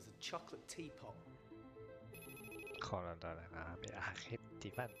useful as a chocolate teapot. Oh là là là là, mais arrête tes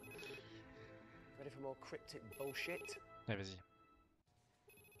vannes. Ready for more cryptic bullshit? Allez, vas-y.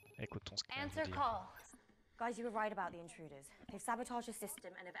 Écoutons ce qu'elle Answer dit. call. Guys, you were right about the intruders. They've sabotaged the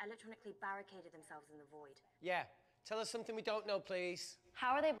system and have electronically barricaded themselves in the void. Yeah. Tell us something we don't know, please.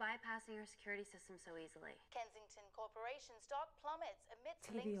 How are they bypassing our security system so easily? Kensington Corporation stock plummets amidst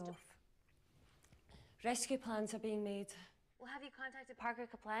TV links to... off. Rescue plans are being made. Well, have you contacted Parker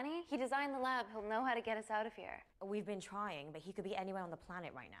Kaplani? He designed the lab. He'll know how to get us out of here. We've been trying, but he could be anywhere on the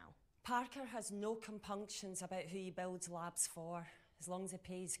planet right now. Parker has no compunctions about who he builds labs for, as long as he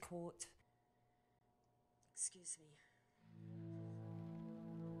pays quote. Excuse me.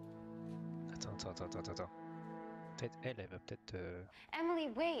 Attends. Peut-être elle va peut-être...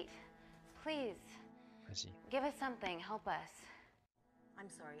 Emily, wait. Please. Vas-y. Give us something. Help us. I'm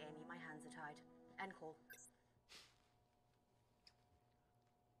sorry, Amy. My hands are tied. End call.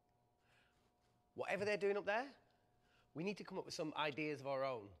 Whatever they're doing up there, we need to come up with some ideas of our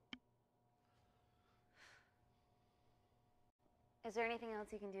own. Is there anything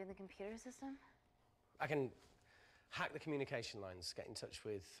else you can do in the computer system? I can hack the communication lines, get in touch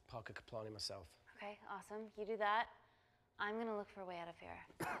with Parker Kaplani myself. Okay, awesome. You do that. I'm gonna look for a way out of here.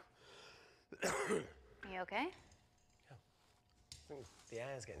 Are you okay? Yeah. I think the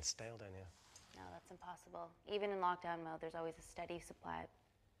air's getting stale down here. No, that's impossible. Even in lockdown mode, there's always a steady supply of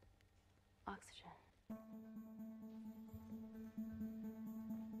oxygen.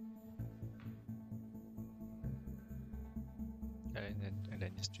 Elle a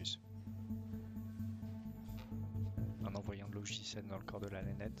une astuce. En envoyant de l'oxygène dans le corps de la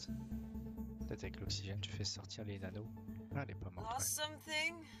nénette, peut-être avec l'oxygène, tu fais sortir les nanos. Ah, elle est pas morte. Lost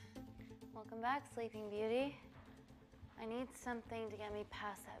something? Welcome back, Sleeping Beauty. I need something to get me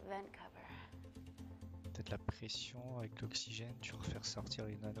past that vent cover. Peut-être la pression avec l'oxygène, tu refais ressortir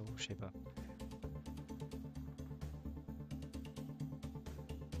les nanos, je sais pas.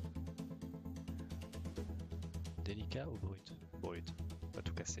 Délicat ou brut? Brut, pas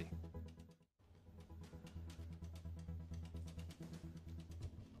tout casser.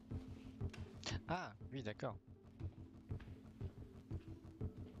 Ah, oui, d'accord.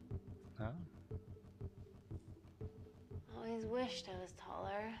 Hein? Always wished I was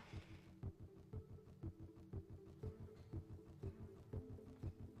taller.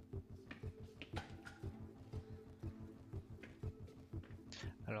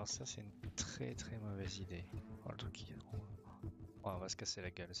 Alors ça, c'est une très mauvaise idée. Oh, le truc qui... on va se casser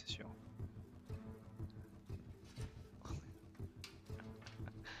la gueule, c'est sûr.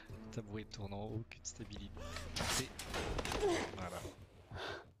 Tabouret tournant, aucune stabilité. Voilà.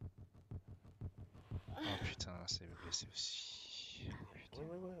 Oh putain, c'est blessé aussi. Putain.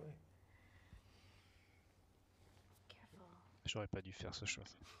 Oui. J'aurais pas dû faire ce choix.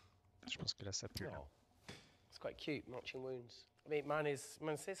 Je pense que là, ça pue. Oh. It's quite cute, matching wounds. I mean,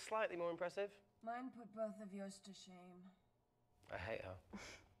 mine says slightly more impressive. Mine put both of yours to shame. I hate her.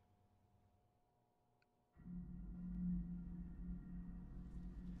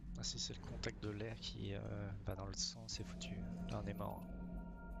 Ah, si c'est le contact de l'air qui va dans le sang, c'est foutu. Là, on est mort.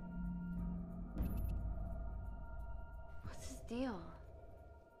 What's his deal?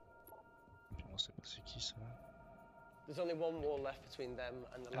 Puis on sait pas c'est qui ça. There's only one wall left between them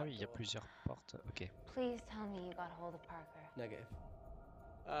and the Ah lab oui, il y a door. plusieurs portes. Ok. Please tell me you got hold of Parker. Negative.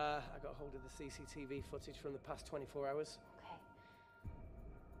 I got hold of the CCTV footage from the past 24 hours. Okay.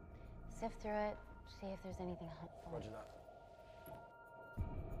 Sift through it, see if there's anything helpful. Roger that.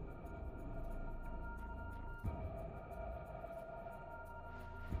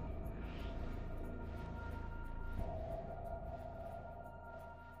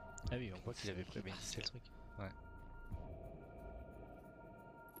 Ah oui, on voit qu'il avait prémédité le truc. Ouais.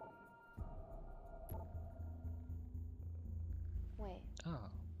 Wait. Ah.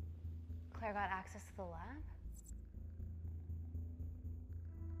 Claire got access to the lab?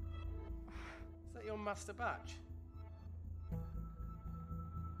 Is that your master batch?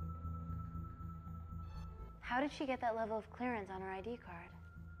 How did she get that level of clearance on her ID card?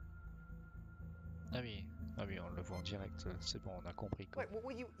 Ah oui, on le voit en direct. C'est bon, on a compris. Quoi. Wait, what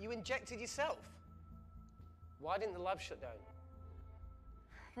were you injected yourself? Why didn't the lab shut down?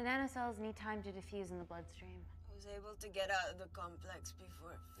 The nanocells need time to diffuse in the bloodstream. I was able to get out of the complex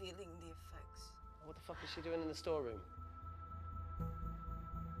before feeling the effects. What the fuck is she doing in the storeroom?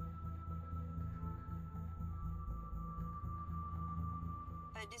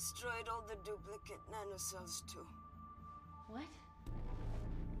 I destroyed all the duplicate nanocells too. What?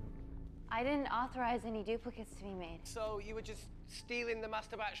 I didn't authorize any duplicates to be made. So you were just stealing the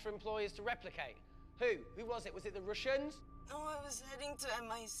master batch for employers to replicate? Who? Who was it? Was it the Russians? No, I was heading to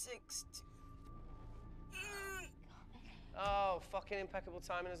MI6 Oh, fucking impeccable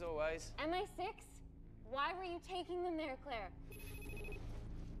timing as always. MI6? Why were you taking them there, Claire? Il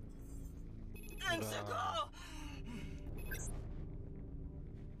y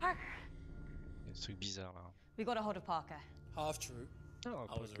a des trucs bizarres là. We got a hold of Parker. Half true. Oh,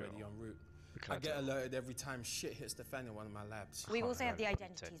 I was already en route. I get alerted every time shit hits the fan in one of my labs. We also have the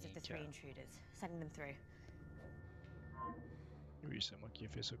identities of the 3 intruders. Sending them through. Oui, c'est moi qui ai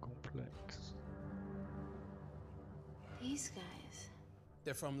fait ce complexe. These guys.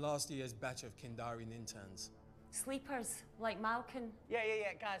 They're from last year's batch of Kindarian interns. Sleepers, like Malkin.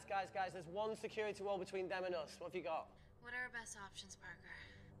 Yeah. Guys. There's one security wall between them and us. What have you got? What are our best options, Parker?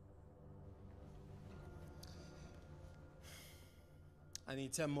 I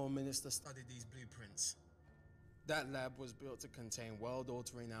need 10 more minutes to study these blueprints. That lab was built to contain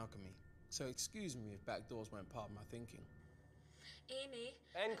world-altering alchemy. So excuse me if backdoors weren't part of my thinking. Amy.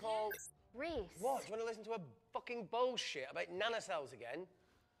 End call. Reese. What? Do you want to listen to a fucking bullshit about nanocells again?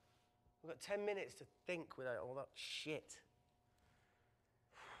 We've got 10 minutes to think without all that shit.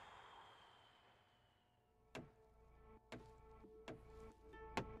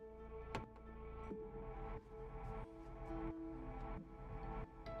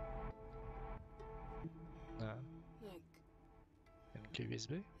 Look. Une clé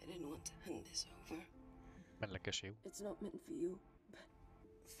USB? I didn't want to hand this over. Elle l'a caché où? It's not meant for you, but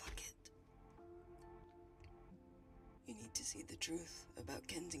fuck it. You need to see the truth about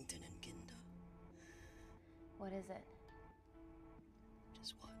Kensington and Kinder. What is it?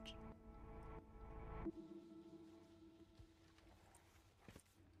 Just watch.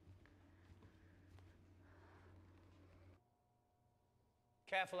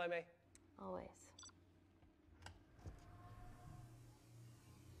 Careful, Amy. Always.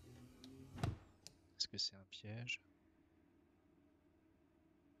 Est-ce que c'est un piège?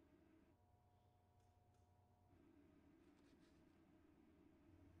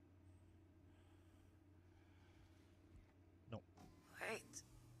 Non. Wait.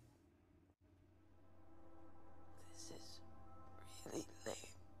 This is really lame.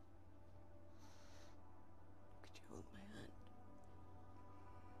 Could you hold my hand?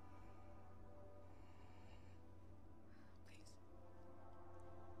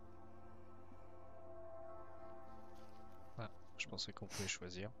 Ah, je pensais qu'on pouvait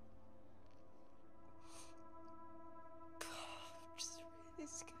choisir. I'm just really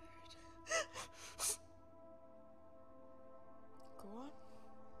scared. Go on.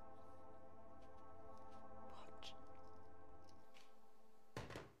 Watch.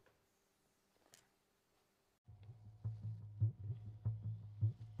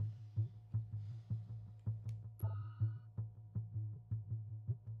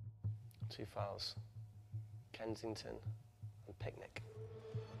 Two files. Kensington and Picnic.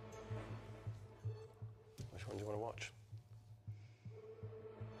 Which one do you want to watch?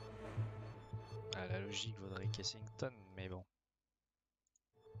 Ah, la logique vaudrait Kensington, mais bon.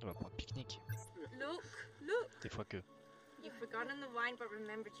 On va prendre pique-nique. Look! Des fois que. You've forgotten the wine but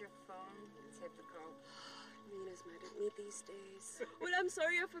remembered your phone. Typical. Mina's mad at me these days. Well, I'm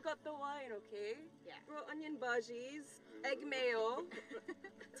sorry I forgot the wine, okay? Yeah. Raw onion bhajis, egg mayo,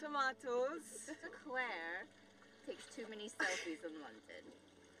 tomatoes. Claire takes too many selfies in London.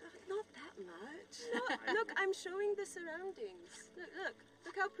 Not that much. Look, I'm showing the surroundings.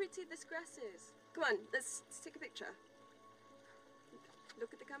 Look how pretty this grass is. Come on, let's take a picture.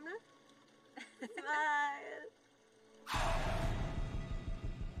 Look at the camera. Smile.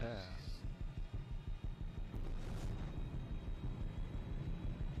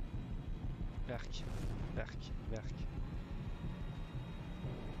 Berk.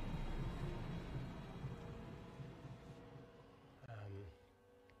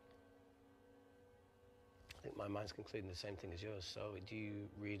 I think my mind's concluding the same thing as yours, so do you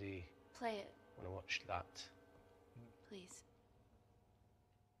really Play it, want to watch that? please.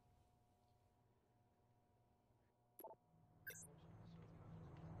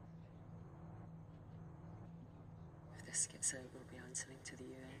 If this gets out, we'll be answering to the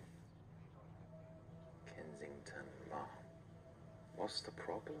UN. Kensington, Ma. What's the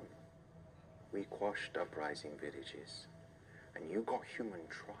problem? We quashed uprising villages, and you got human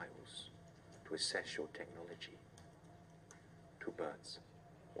trials to assess your technology. two birds,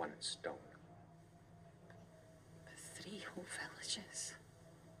 one stone. The 3 whole villages.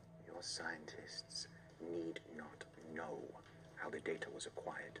 Your scientists need not know how the data was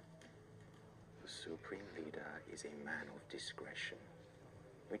acquired. The Supreme Leader is a man of discretion.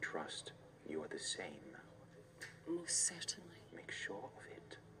 We trust you are the same. Most certainly. Make sure of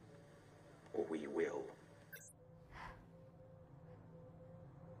it, or we will.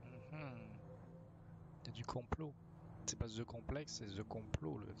 Il y a du complot. C'est pas The Complex, c'est The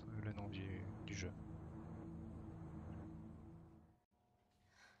Complot, le nom du jeu.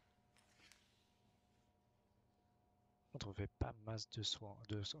 On trouvait pas masse de choix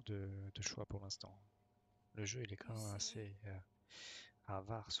pour l'instant. Le jeu, il est quand même assez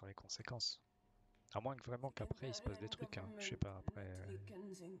avare sur les conséquences. À moins que vraiment qu'après il se passe des trucs, hein. Je sais pas, après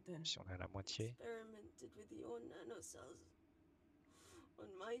si on est à la moitié. Experimented with your nanocells on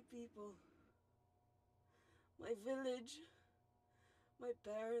my people, my village, my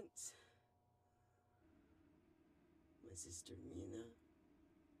parents, my sister Mina.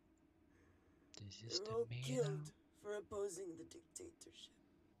 They're all killed for opposing the dictatorship.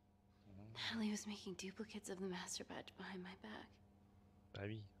 Natalie was making duplicates of the master batch behind my back. Bah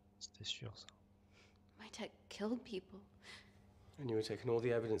oui, c'était sûr ça. My tech killed people. And you were taking all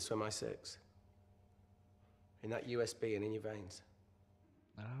the evidence from MI6? In that USB and in your veins?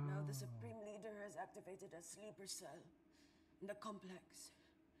 Now the Supreme Leader has activated a sleeper cell in the complex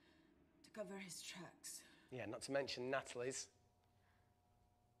to cover his tracks. Yeah, not to mention Natalie's.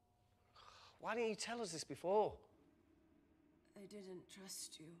 Why didn't you tell us this before? I didn't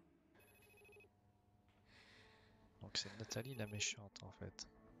trust you. Donc c'est Nathalie la méchante en fait.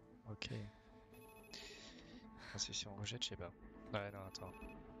 Ok. Ah, si on rejette, je sais pas. Ouais, non, attends.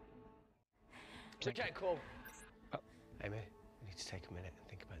 Reject call. Oh. Amy, we need to take a minute and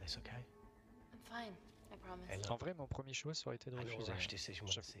think about this, okay? I'm fine, I promise. Hey, en vrai, mon premier choix, ça aurait été de refuser. Rash decision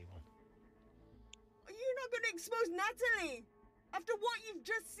when I see one. You're not going to expose Natalie after what you've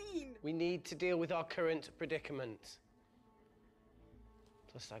just seen. We need to deal with our current predicament.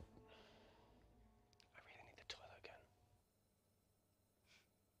 Plus, I really need the toilet again.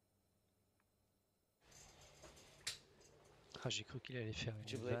 Ah, j'ai cru qu'il allait faire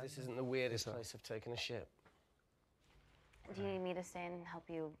Would you une believe vanne. this isn't the weirdest place I've taken a shit? Do you need me to stay and help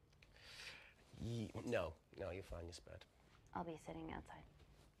you? No, you're fine, you're spared. I'll be sitting outside.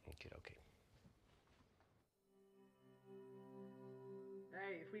 Okay.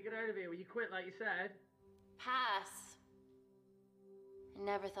 Hey, if we get out of here, will you quit like you said? Pass. I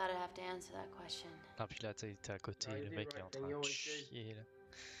never thought I'd have to answer that question. Ah, puis là, t'es à côté, Ah, le mec est en train de chier là.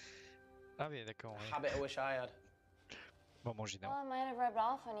 Ah oui, d'accord. Ouais. Habit I wish I had. Bon, mon Gina. Well, it might have rubbed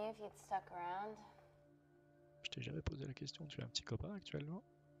off on you if you'd stuck around. Je t'ai jamais posé la question, tu as un petit copain actuellement?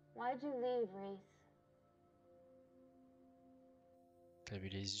 Why'd you leave, Reese? T'as vu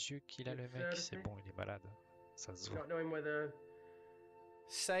les yeux qu'il a le mec? C'est bon, il est malade. Ça se voit. Not knowing whether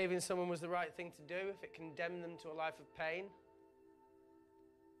Saving someone was the right thing to do if it condemned them to a life of pain.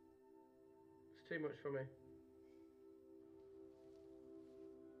 it's too much for me.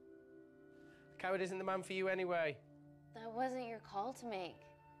 Coward isn't the man for you anyway. That wasn't your call to make.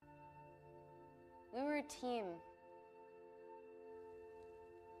 We were a team.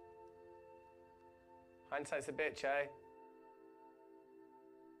 Hindsight's a bitch, eh?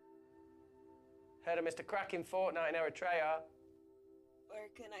 Heard of Mr. Cracking Fortnite in Eritrea. Where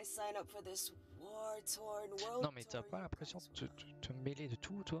can I sign up for this war-torn world? Non, mais t'as pas l'impression de te mêler de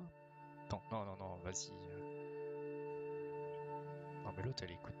tout, toi? Attends, non, vas-y. Non, mais l'autre,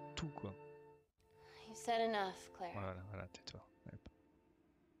 elle écoute tout, quoi. You said enough, Claire. Voilà, tais-toi.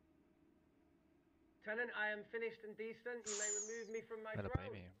 Tenant, I am finished and decent. You may remove me from my Elle a pas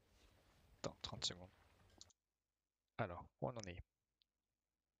throne. aimé. Attends, 30 secondes. Alors, où on en est?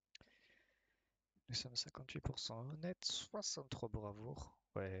 Nous sommes 58% honnêtes, 63 bravoure.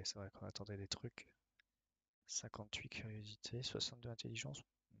 Ouais, c'est vrai qu'on attendait des trucs. 58 curiosité, 62 intelligence,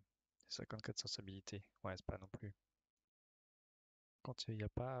 54 sensibilité. Ouais, c'est pas non plus. Quand il n'y a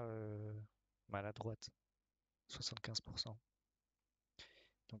pas maladroite, 75%.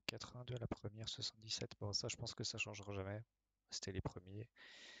 Donc 82 à la première, 77. Bon, ça, je pense que ça changera jamais. C'était les premiers.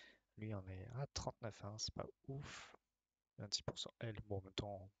 Lui, on est à 39, hein, c'est pas ouf. 26%. Elle, bon, en même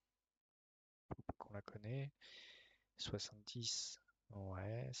temps, qu'on la connaît. 70,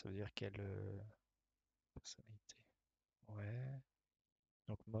 ouais, ça veut dire quelle personnalité. Ouais.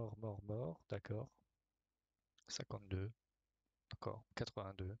 Donc mort, d'accord. 52, d'accord.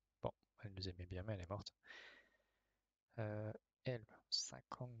 82. Bon, elle nous aimait bien, mais elle est morte. Elle,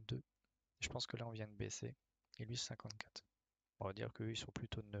 52. Je pense que là, on vient de baisser. Et lui, 54. On va dire qu'eux, ils sont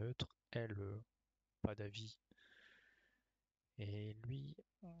plutôt neutres. Elle, pas d'avis. Et lui,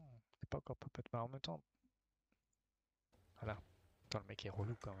 c'est pas encore peut-être pas en même temps. Voilà. Attends, le mec est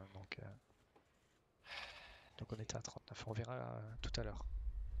relou quand même, donc on était à 39. On verra tout à l'heure.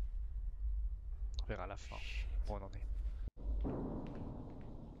 On verra à la fin où on en est.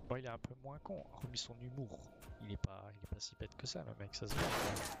 Bon, il est un peu moins con, hormis son humour. Il est pas si bête que ça, le mec, ça se voit.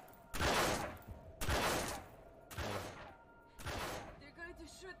 Voilà. They're going to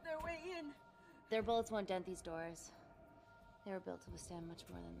shoot their way in. Their bullets won't dent these doors. They were built to withstand much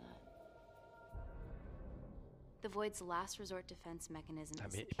more than that. The Void's last resort defense mechanism Ah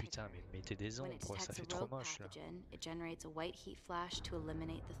is mais the putain, kicker. mais mettez des When it ombres, ça detects fait a trop rogue moche là. pathogen, it generates a white heat flash to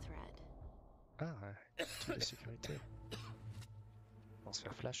eliminate the threat. Ah ouais, truc de sécurité. On se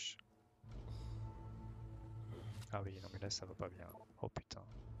fait flash. Ah oui, non mais là ça va pas bien. Oh putain.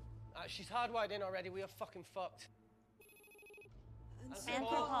 She's hardwired in already. We are fucking fucked. And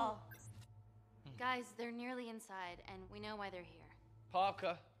Paul. Guys, they're nearly inside, and we know why they're here.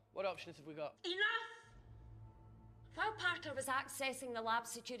 Parker, what options have we got? Enough! While Parker was accessing the lab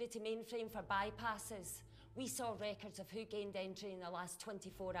security mainframe for bypasses, we saw records of who gained entry in the last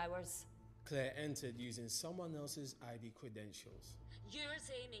 24 hours. Claire entered using someone else's ID credentials. Yours,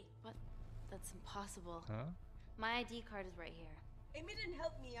 Amy. What? That's impossible. Huh? My ID card is right here. Amy didn't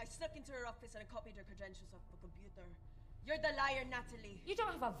help me. I snuck into her office and I copied her credentials off the computer. You're the liar, Natalie. You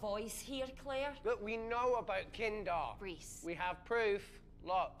don't have a voice here, Claire. Look, we know about Kindar. Reese. We have proof.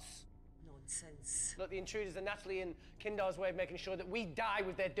 Lots. Nonsense. Look, the intruders are Natalie and Kindar's way of making sure that we die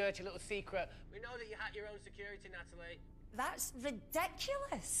with their dirty little secret. We know that you hack your own security, Natalie. That's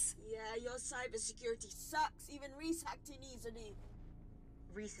ridiculous. Yeah, your cybersecurity sucks. Even Reese hacked in easily.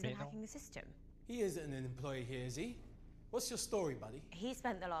 Reese has been hacking the system. He isn't an employee here, is he? What's your story, buddy? He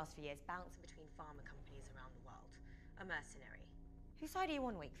spent the last few years bouncing between pharma companies around the world. A mercenary. Whose side are you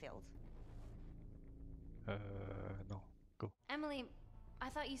on, Wakefield? No. Go. Emily, I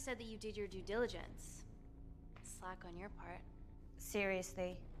thought you said that you did your due diligence. Slack on your part.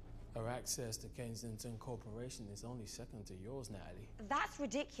 Seriously? Her access to Kensington Corporation is only second to yours, Natalie. That's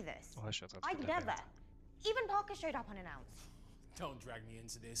ridiculous. Ouais, je suis en train de I'd foutre la never. merde. Even Parker showed up unannounced. Don't drag me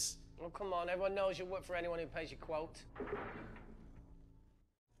into this. Oh, come on. Everyone knows you work for anyone who pays your quote.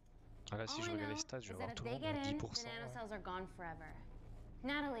 Ah là, si je regarde les stats, je vais avoir tout le monde à 10%. The nanocells are gone forever.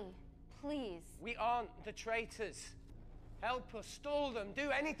 Natalie, please. We aren't the traitors. Help us. Stall them.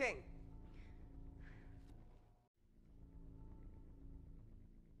 Do anything.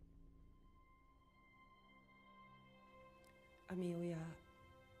 Amelia,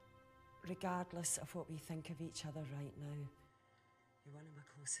 regardless of what we think of each other right now, You're one of my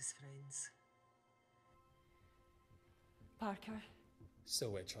closest friends. Parker? So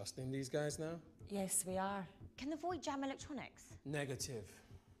we're trusting these guys now? Yes, we are. Can the Void jam electronics? Negative.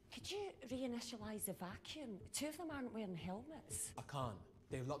 Could you reinitialize the vacuum? Two of them aren't wearing helmets. I can't.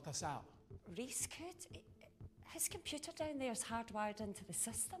 They've locked us out. Reese could. His computer down there's hardwired into the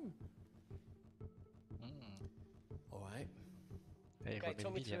system. All right. Et Okay, remets tell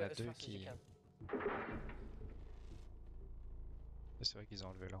le me vide, il y to en a it as deux fast as you qui... can. C'est vrai qu'ils ont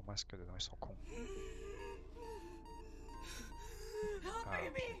enlevé leur masque dedans, ils sont cons. Ah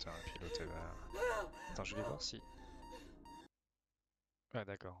putain, un pilote est là. Attends, je vais voir si... Ouais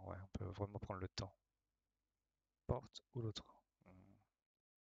d'accord, ouais, on peut vraiment prendre le temps. Porte ou l'autre. De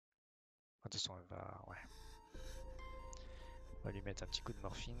toute façon, elle va... Ouais. On va lui mettre un petit coup de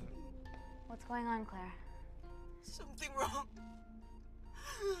morphine. What's going on, Claire? Something wrong.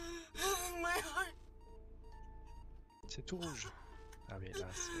 My heart. C'est tout rouge. Ah oui, là,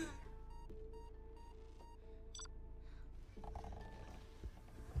 c'est...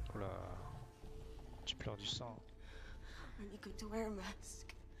 Oh là... Tu pleures du sang. Are you going to wear a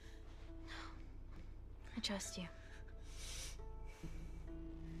mask? I trust you.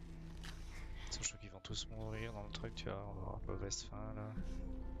 Je crois qu'ils vont tous mourir dans le truc, tu vois, on va avoir une mauvaise fin là.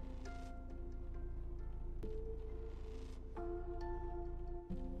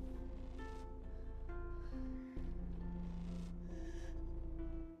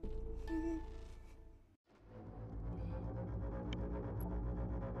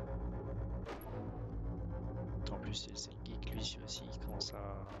 En plus, c'est le geek, lui aussi, il commence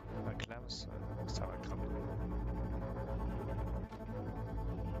à clams, ça va cramer.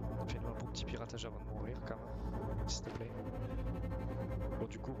 Fais-nous un bon petit piratage avant de mourir quand même, s'il te plaît. Bon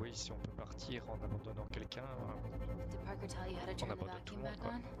du coup oui, si on peut partir en abandonnant quelqu'un, Did Parker tell you how to on turn the abandonne tout le vacuum monde back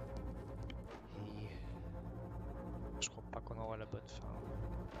quoi. on? Je crois pas qu'on aura la bonne fin.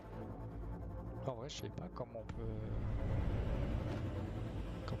 En vrai je sais pas comment on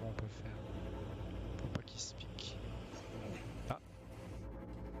peut faire pour pas qu'il se pique. Ah.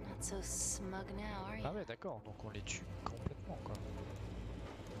 Not so smug now, are you? Ah ouais d'accord, donc on les tue complètement quoi. quoi.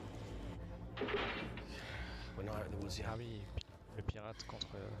 We're not out of the woods yet. Ah oui, le pirate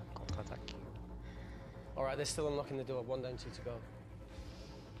contre-attaque. Alright, they're still unlocking the door. 1 down, 2 to go.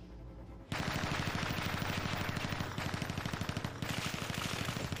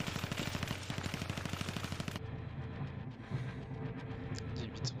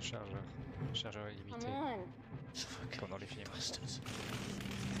 Limite son chargeur. Chargeur illimité. Comme dans les films.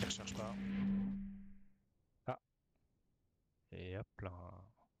 Il recharge pas. Ah. Et hop là.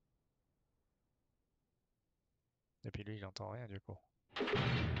 Et puis lui il entend rien du coup.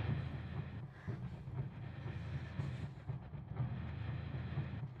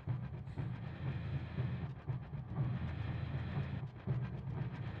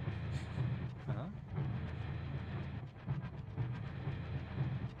 Hein?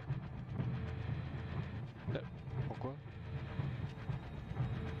 Pourquoi?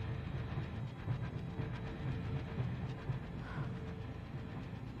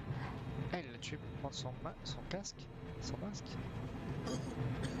 Ah, il l'a tué pour prendre son casque? Son masque?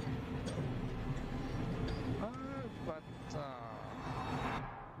 Ah, bâtard!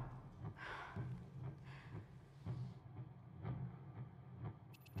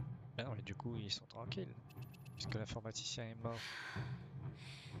 Ah non, mais du coup, ils sont tranquilles. Puisque l'informaticien est mort.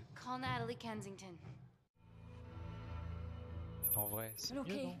 Call Natalie Kensington. En vrai, c'est mieux,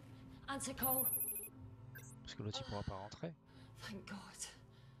 Okay. non? Answer call. Parce que l'autre, il pourra pas rentrer. Thank God.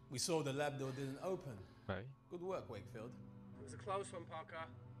 We saw the lab door didn't open. Bah oui. Good work, Wakefield. It was a close one, Parker.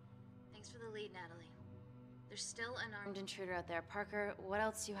 Thanks for the lead, Natalie. There's still an armed intruder out there. Parker, what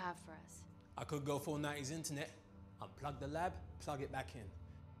else do you have for us? I could go full 90s internet, unplug the lab, plug it back in.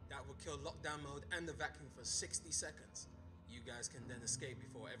 That would kill lockdown mode and the vacuum for 60 seconds. You guys can then escape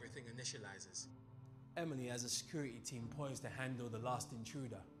before everything initializes. Emily has a security team poised to handle the last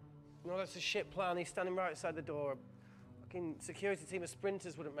intruder. No, that's a shit plan. He's standing right outside the door. A fucking security team of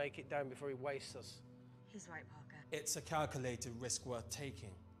sprinters wouldn't make it down before he wastes us. He's right, Parker. It's a calculated risk worth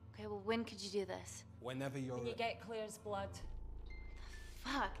taking. Okay, well, when could you do this? Whenever you're... When you get Claire's blood.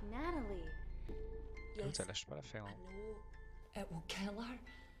 Fuck, Natalie. Yes, Ça lâche pas l'affaire. I Hein. know it will kill her,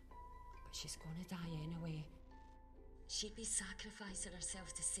 but she's gonna die anyway. She'd be sacrificing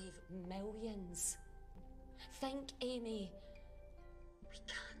herself to save millions. Think, Amy. We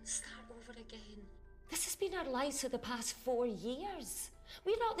can't start over again. This has been our lives for the past 4 years.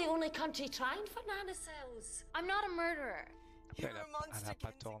 We're not the only country trying for nanocells. I'm not a murderer. Après, elle a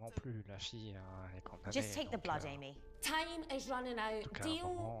pas tort non plus, la fille, hein, elle est condamnée. Just take the donc, blood, Amy. Time is running out. tout cas, Deal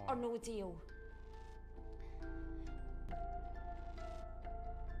vraiment, or no deal?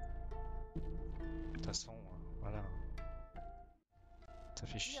 De toute façon, voilà. Ça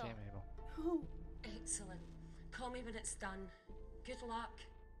fait chier, Yeah. mais bon. Excellent. Call me when it's done. Good luck.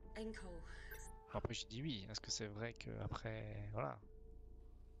 Inco. Après, je dis oui. Est-ce que c'est vrai que après, voilà.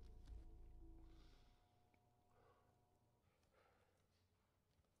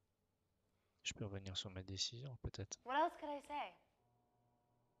 Je peux revenir sur ma décision, peut-être. What else could I say?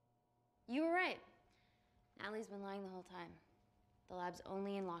 You were right. Natalie's been lying the whole time. The lab's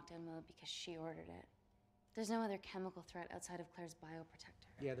only in lockdown mode because she ordered it. There's no other chemical threat outside of Claire's bioprotector.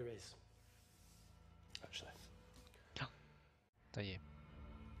 Yeah, there is. Actually. Ça y est.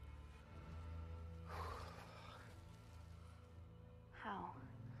 How?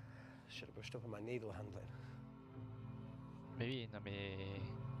 Should have brushed up on my needle handling. Mais oui, non mais...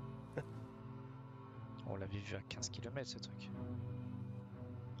 On l'avait vu à 15 km ce truc.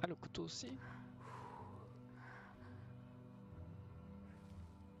 Ah, le couteau aussi?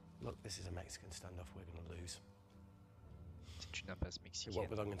 Look, this is a Mexican standoff we're going to lose. C'est une impasse It mexicaine. won't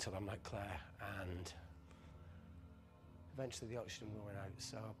be long until I'm like Claire, and eventually the oxygen will run out,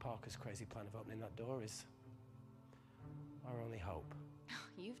 so Parker's crazy plan of opening that door is our only hope.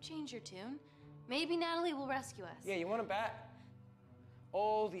 You've changed your tune. Maybe Natalie will rescue us. Yeah, you want to bet?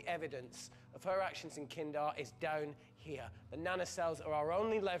 All the evidence of her actions in Kindar is down here. The nanocells are our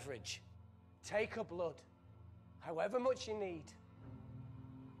only leverage. Take her blood, however much you need.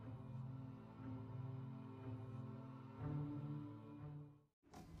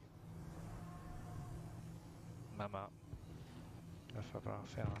 Maman, il va falloir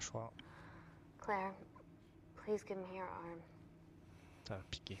faire un choix. Claire, please give me your arm. Ça va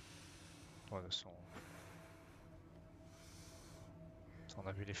piquer. Ouais, de son... On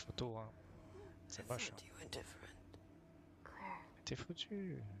a vu les photos, hein. C'est moche. Hein. Claire, T'es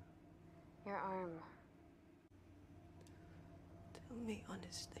foutu. your arm. Tell me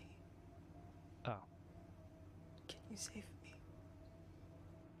honestly. Ah, Can you save me?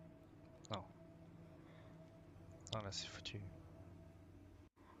 non. Non, là, c'est foutu.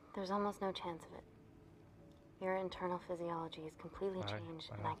 There's almost no chance of it. Your internal physiology is completely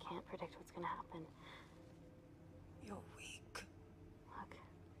changed, and I can't predict what's going to happen. You're weak. Look,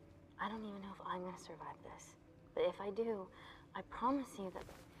 I don't even know if I'm going to survive this. But if I do, I promise you that...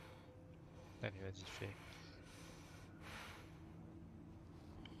 Allez, vas-y, fais.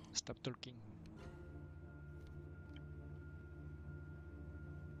 Stop talking.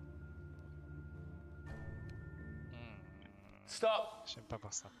 Stop. J'aime pas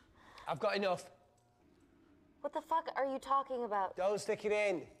voir ça. I've got enough. What the fuck are you talking about? Don't stick it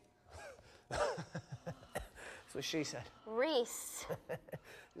in. That's what she said. Reese.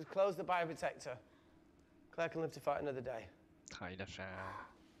 Just close the bioprotector. Claire can live to fight another day. Ah, il a fait un...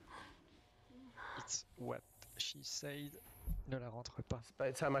 It's what she said. Ne la rentre pas. It's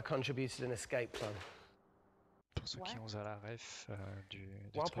about time I contributed an escape plan. Pour ceux qui ont à la ref du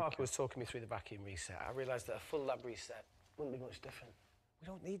While truc. Parker was talking me through the vacuum reset, I realised that a full lab reset wouldn't be much different. We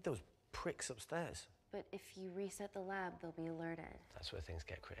don't need those pricks upstairs. But if you reset the lab, they'll be alerted. That's where things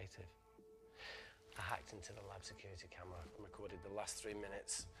get creative. I hacked into the lab security camera and recorded the last 3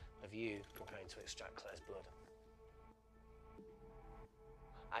 minutes of you preparing to extract Claire's blood.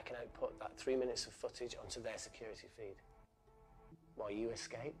 I can output that 3 minutes of footage onto their security feed. While you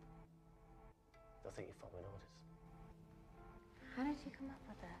escape, they'll think you're following orders. How did you come up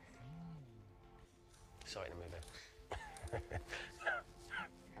with this? Saw it in a movie.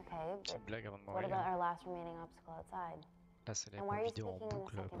 Okay, blague avant de what mourir. about our last remaining obstacle outside? Là, c'est And why are la you vidéo en speaking in the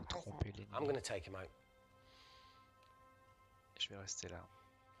boucle second pour person? tromper l'ennemi. I'm going to take him out. Je vais rester là.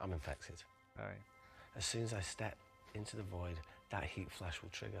 I'm infected. Ah ouais. As soon as I step into the void, that heat flash will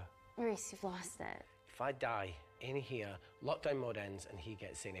trigger. Reese, you've lost it. If I die in here, lockdown mode ends and he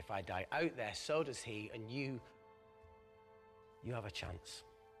gets in. If I die out there, so does he, and you have a chance.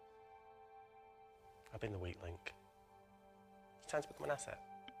 I've been the weak link. It's time to become an asset.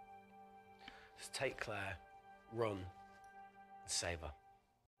 Just take Claire, run, and save her.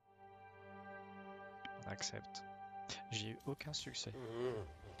 On accepte. J'ai eu aucun succès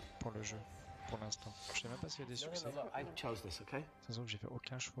pour le jeu, pour l'instant. Je sais même pas s'il y a des succès. No, I chose this, okay? De toute façon, j'ai fait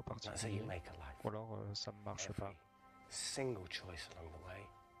aucun choix That's how particulier. you make a life. Ou alors ça me marche pas. Single choice along the way.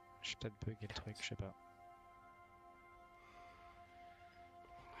 J'ai peut-être bugué le truc, je sais pas.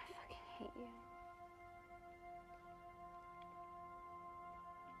 I fucking hate you.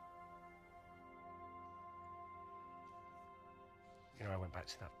 You know, I went back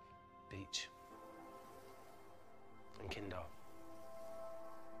to that beach in Kindar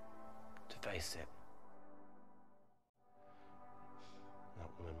to face it. That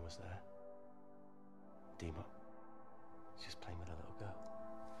woman was there. Dima. She's just playing with a little girl.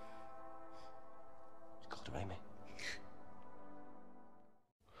 She called her Amy.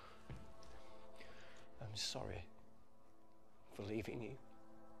 I'm sorry for leaving you.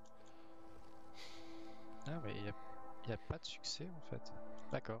 Ah, mais il y a pas de succès en fait.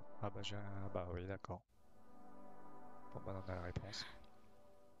 D'accord. Ah bah j'ai un... bah oui, d'accord. Bon bah on a la réponse.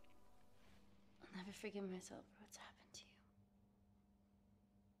 I'll never forgive myself for what's happened to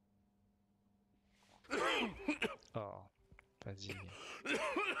you. Oh, vas-y.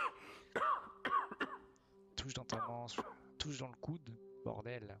 Touche dans ta manche, touche dans le coude,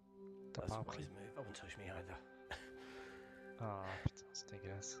 bordel. T'as pas appris. I won't touch me either. Ah putain, c'est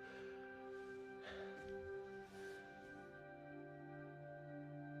dégueulasse.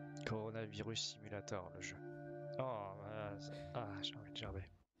 Coronavirus Simulator, le jeu. Oh, voilà, j'ai envie de gerber.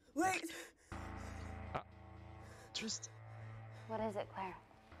 Wait! Ah, juste. What is it, Claire?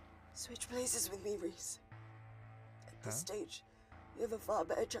 Switch places with me, Reese. At this stage, you have a far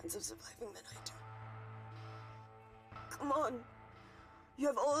better chance of surviving than I do. Come on. You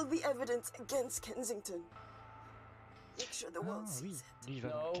have all the evidence against Kensington. Make sure the world sees it. Lui, il va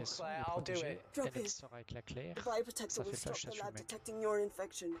dans le caisson, il est I'll do protégé. it. Drop Elle it. sort avec la Claire. The bioprotector Ça will fait stop flash à the lab fumer. detecting your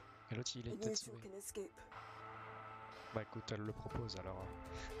infection. Et l'autre, il est And you peut-être two sauvé. can escape. Bah écoute, elle le propose alors.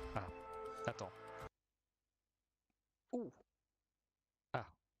 Ah, attends. Ouh. Ah.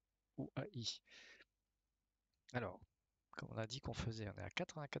 Ouh, AI. Alors, comme on a dit qu'on faisait, on est à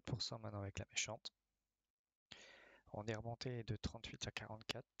 84% maintenant avec la méchante. On est remonté de 38 à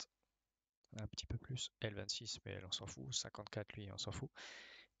 44. On a un petit peu plus. Elle 26, mais elle on s'en fout. 54 lui, on s'en fout.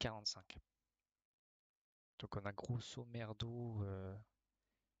 45. Donc on a grosso merdo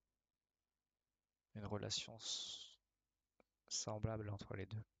une relation semblable entre les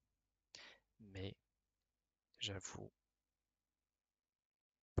deux. Mais j'avoue,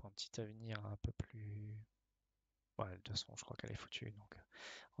 pour un petit avenir un peu plus... Ouais, de toute façon, je crois qu'elle est foutue, donc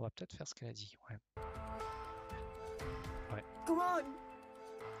on va peut-être faire ce qu'elle a dit, ouais. Ouais. Come on!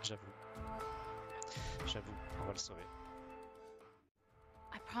 J'avoue, on va le sauver.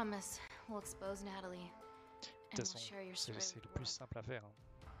 I promise we'll expose Natalie. De toute façon, c'est le plus simple à faire. Hein.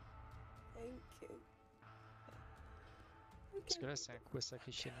 Thank you. Parce que là, c'est un coup à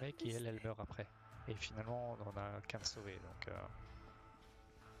sacrifier le mec et elle meurt après. Et finalement, on en a qu'un de sauvé. Donc,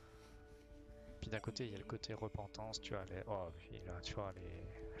 Puis d'un côté, il y a le côté repentance, tu vois. Oh, puis là, tu vois, elle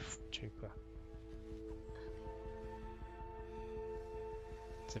est foutue, quoi.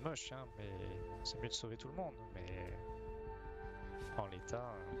 C'est moche, hein, mais bon, c'est mieux de sauver tout le monde. Mais en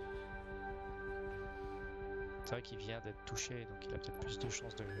l'état, c'est vrai qu'il vient d'être touché, donc il a peut-être plus de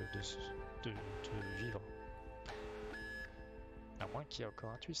chances de vivre. À moins qu'il y ait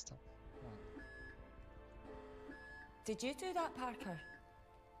encore un twist. Hein. Did you do that, Parker?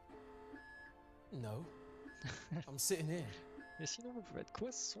 No. I'm sitting here. Mais sinon, vous pouvez être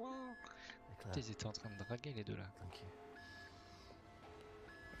quoi ce soir? Ils étaient en train de draguer les deux là. Thank you.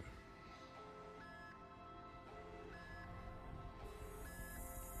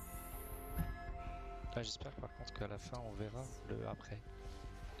 Là, j'espère par contre qu'à la fin on verra le après.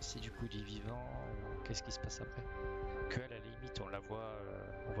 Si du coup il est vivant, ou qu'est-ce qui se passe après? Que à la limite on la voit,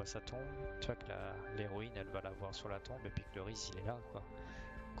 on voit sa tombe. Tu vois que l'héroïne elle va la voir sur la tombe et puis que le Riz il est là quoi.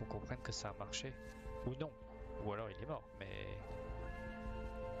 Qu'on comprenne que ça a marché. Ou non. Ou alors il est mort, mais.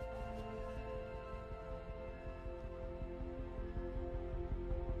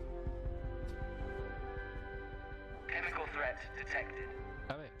 Chemical threat detected.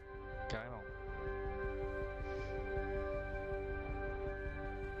 Ah ouais, carrément.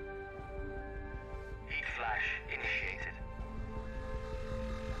 Heat flash initiated.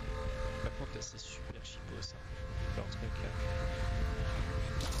 Par contre là c'est super cheapo ça. Leur truc là.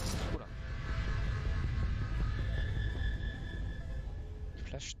 Oula.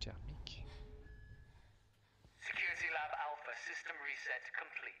 Flash thermique. Security lab alpha system reset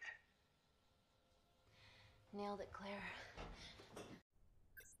complete. Nailed it, Claire.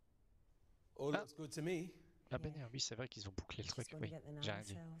 All looks good to me. Ah ben oui, c'est vrai qu'ils ont bouclé le truc. Oui, j'ai rien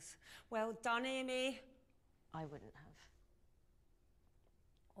dit. Well done, Amy. I wouldn't have.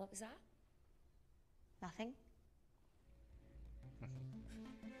 What was that? Nothing?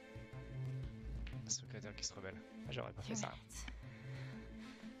 Un secrétaire qui se rebelle. Ah, j'aurais pas fait ça.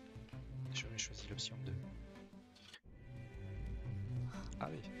 J'aurais choisi l'option 2. Ah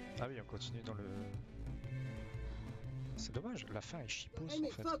oui, on continue dans le... C'est dommage, la fin est chipos en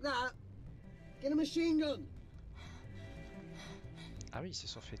fait. Get a machine gun. Ah oui, ils se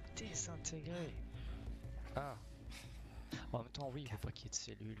sont fait désintégrer. Ah. En même temps, oui, il faut pas qu'il y ait de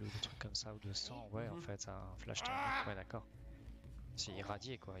cellules ou des trucs comme ça ou de sang. Ouais, en fait, un flash thermique. Ouais, d'accord. C'est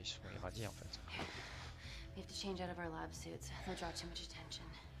irradié quoi, ils sont irradiés en fait. We have to change out of our lab suits. They'll draw too much attention.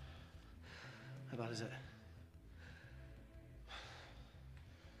 How bad is it?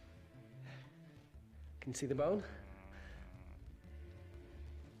 Can you see the bone?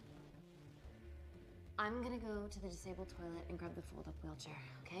 I'm gonna go to the disabled toilet and grab the fold-up wheelchair,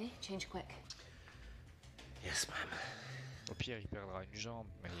 okay? Change quick. Yes, ma'am. Au pire, il perdra une jambe,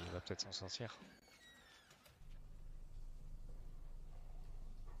 mais il va peut-être s'en sortir.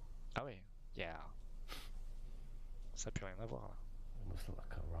 Ah oui, yeah. Ça n'a plus rien à voir là. It must look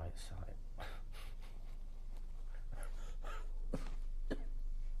like a right side.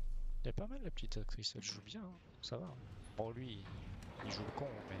 Il est pas mal la petite actrice, elle joue bien, hein. Ça va. Bon, lui, il joue le con,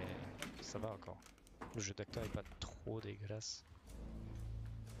 mais ça va encore. Le jeu d'acteur est pas trop dégueulasse.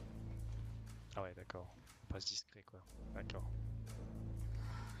 Ah ouais, d'accord. On passe discret quoi. D'accord.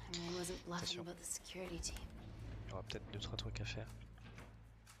 Attention. Il y aura peut-être 2-3 trucs à faire.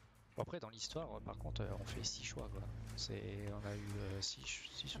 Bon, après, dans l'histoire, par contre, on fait 6 choix quoi. On a eu 6 ou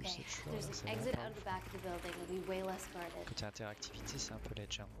 7 choix. Côté interactivité, c'est un peu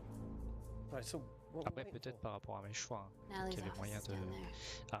ledge. Hein. Right, so après, peut-être par rapport à mes choix, hein, qu'il y avait moyen de...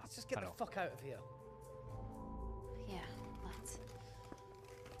 Ah, let's just get alors. the fuck out of here. Yeah, let's.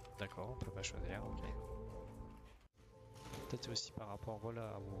 D'accord, on peut pas choisir, ok. Peut-être aussi par rapport,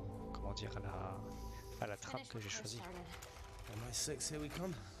 voilà, comment dire, à la trame que j'ai choisie. Am I six? Here we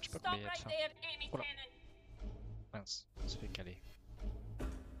come. Je sais pas combien il y a de fin. Oula. Mince, on se fait caler.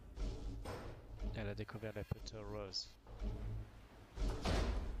 Elle a découvert la Putter Rose.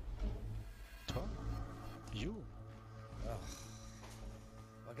 Toi? You?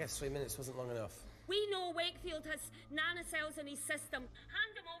 I guess 3 minutes wasn't long enough. We know Wakefield has nanocells in his system.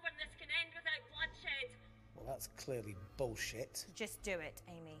 Hand him over and this can end without bloodshed. Well, that's clearly bullshit. Just do it,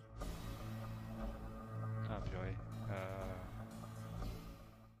 Amy. Ah purée.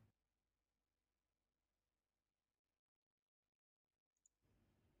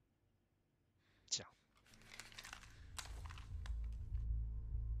 Tiens.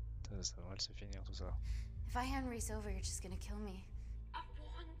 Ça va mal se finir tout ça. If I hand Reese over, you're just gonna kill me. I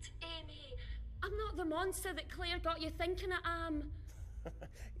won't, Amy. I'm not the monster that Claire got you thinking I am.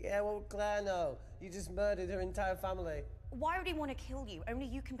 Yeah, well, Claire, no. You just murdered her entire family. Why would he want to kill you? Only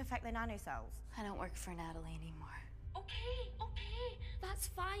you can perfect the nanocells. I don't work for Natalie anymore. Okay, that's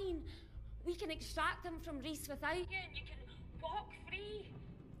fine. We can extract them from Reese without you and you can walk free.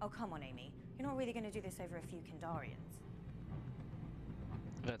 Oh, come on, Amy. You're not really going to do this over a few Kindarians.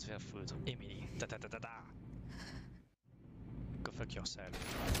 Va te faire foutre, Emily. Ta ta ta ta ta. Go fuck yourself.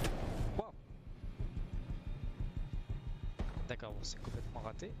 Wow. D'accord, bon, c'est complètement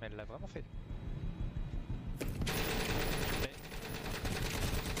raté, mais elle l'a vraiment fait. Mais...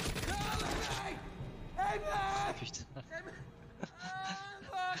 Oh, putain.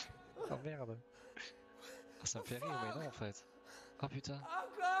 Oh merde. Oh, ça me fait rire, mais non en fait. Oh putain.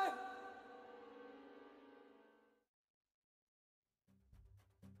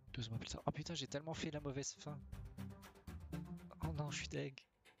 Douze mois plus tard. Oh putain, j'ai tellement fait la mauvaise fin. Oh non, je suis deg.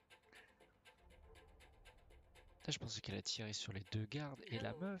 Là, je pensais qu'elle a tiré sur les deux gardes et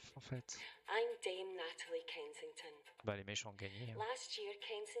la meuf en fait. I'm Dame Natalie Kensington. Bah les méchants ont gagné. Hein. Last year,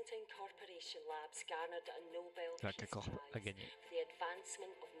 Kensington Corporation Labs garnered a Nobel La Peace K-Corp a Prize gagné. for the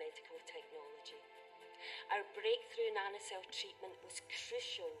advancement of medical technology. Our breakthrough nanocell treatment was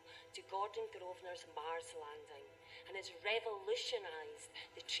crucial to Gordon Grosvenor's Mars landing and has revolutionized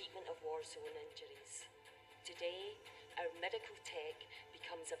the treatment of war zone injuries. Today, our medical tech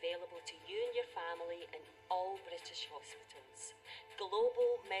becomes available to you and your family in all British hospitals.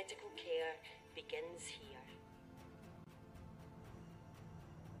 Global medical care begins here.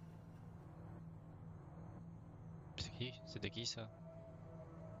 C'est qui? C'était qui ça?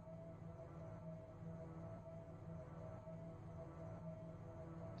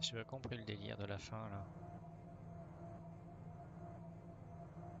 J'ai pas compris le délire de la fin là.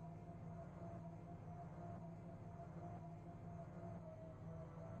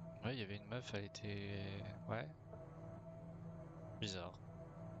 Ouais, il y avait une meuf, elle était... Ouais. Bizarre.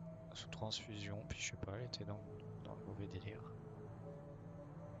 Sous transfusion, puis je sais pas, elle était dans le mauvais délire.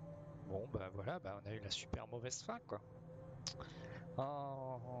 Bon, bah voilà, bah on a eu la super mauvaise fin, quoi.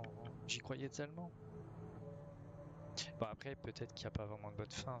 Oh, j'y croyais tellement. Bon, après, peut-être qu'il n'y a pas vraiment de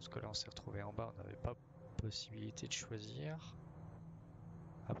bonne fin, parce que là, on s'est retrouvé en bas, on n'avait pas possibilité de choisir.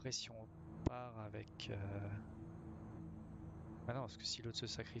 Après, si on part avec... Ah non, parce que si l'autre se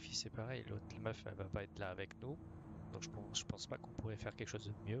sacrifie, c'est pareil, l'autre meuf, elle va pas être là avec nous. Donc je pense pas qu'on pourrait faire quelque chose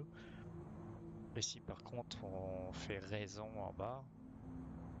de mieux. Et si par contre on fait raison en bas,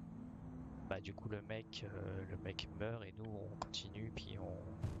 bah du coup le mec meurt et nous on continue puis on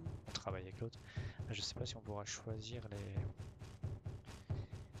travaille avec l'autre. Je sais pas si on pourra choisir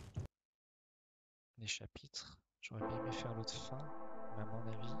les chapitres. J'aurais bien aimé faire l'autre fin, mais à mon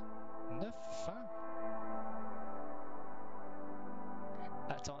avis, 9 fins.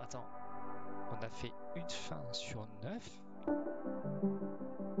 Attends. On a fait une fin sur 9.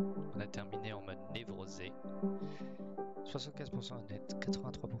 On a terminé en mode névrosé. 75% honnête,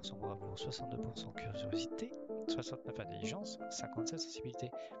 83% bravoure, 62% curiosité, 69 intelligence, 57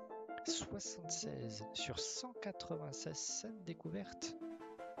 sensibilité, 76 sur 196 scènes découvertes.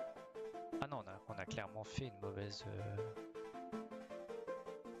 Ah non, on a clairement fait une mauvaise...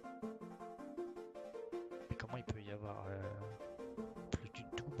 Mais comment il peut y avoir plus du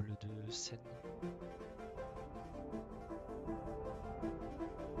double de scènes?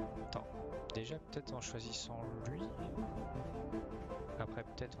 Attends, déjà peut-être en choisissant lui, après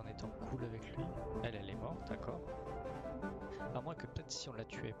peut-être en étant cool avec lui. Elle est morte, d'accord. À moins que peut-être si on la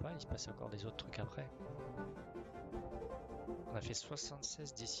tuait pas, il se passe encore des autres trucs après. On a fait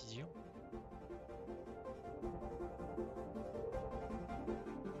 76 décisions.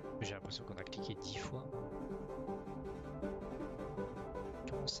 J'ai l'impression qu'on a cliqué 10 fois.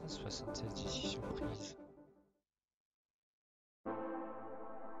 Comment ça, 76 décisions prises?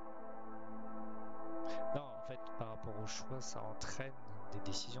 Non, en fait, par rapport au choix, ça entraîne des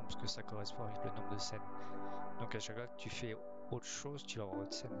décisions parce que ça correspond avec le nombre de scènes. Donc à chaque fois que tu fais autre chose, tu vas avoir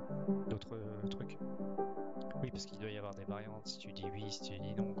autre scène, d'autres trucs. Oui, parce qu'il doit y avoir des variantes. Si tu dis oui, si tu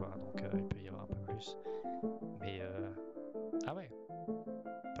dis non, quoi. Donc il peut y avoir un peu plus. Mais ah ouais.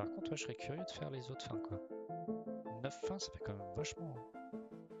 Par contre, ouais, je serais curieux de faire les autres fins, quoi. 9 fins, ça fait quand même vachement.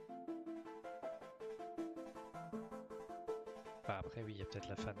 Bah après, oui, il y a peut-être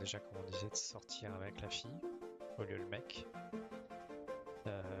la fin déjà, comme on disait, de sortir avec la fille au lieu le mec.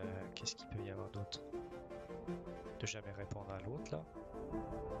 Qu'est-ce qu'il peut y avoir d'autre? De jamais répondre à l'autre, là.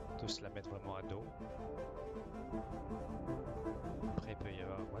 De se la mettre vraiment à dos. Après, il peut y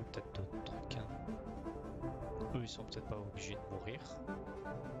avoir, ouais, peut-être d'autres trucs, hein. Eux, ils sont peut-être pas obligés de mourir.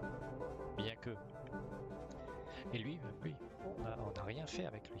 Bien que. Et lui, oui, on a rien fait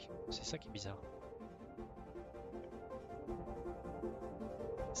avec lui. C'est ça qui est bizarre.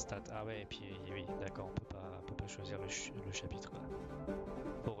 Stat, ah ouais, et puis oui, d'accord, on peut pas choisir le chapitre là.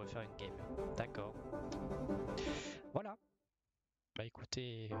 Pour refaire une game. D'accord. Voilà. Bah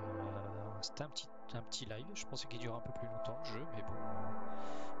écoutez, c'était un petit live. Je pensais qu'il durait un peu plus longtemps le jeu, mais bon,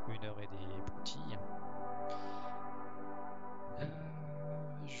 1 heure et des broutilles.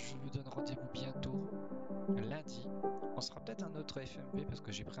 Je vous donne rendez-vous bientôt, lundi. On sera peut-être un autre FMV parce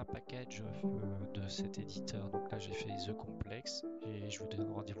que j'ai pris un package de cet éditeur. Donc là, j'ai fait The Complex et je vous donne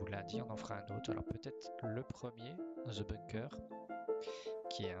rendez-vous lundi. On en fera un autre. Alors peut-être le premier, The Bunker,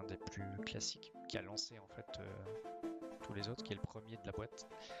 qui est un des plus classiques, qui a lancé en fait tous les autres, qui est le premier de la boîte.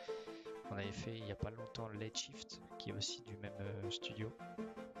 On avait fait il n'y a pas longtemps Late Shift, qui est aussi du même studio.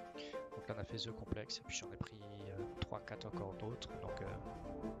 Donc là, on a fait The Complex et puis j'en ai pris 3-4 encore d'autres. Donc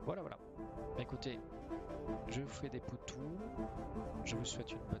voilà. Écoutez, je vous fais des poutous. Je vous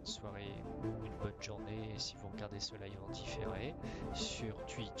souhaite une bonne soirée ou une bonne journée si vous regardez ce live en différé sur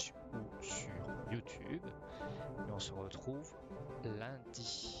Twitch ou sur YouTube. Et on se retrouve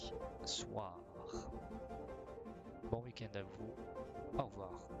lundi soir. Bon week-end à vous. Au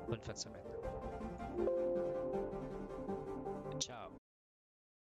revoir. Bonne fin de semaine. Ciao.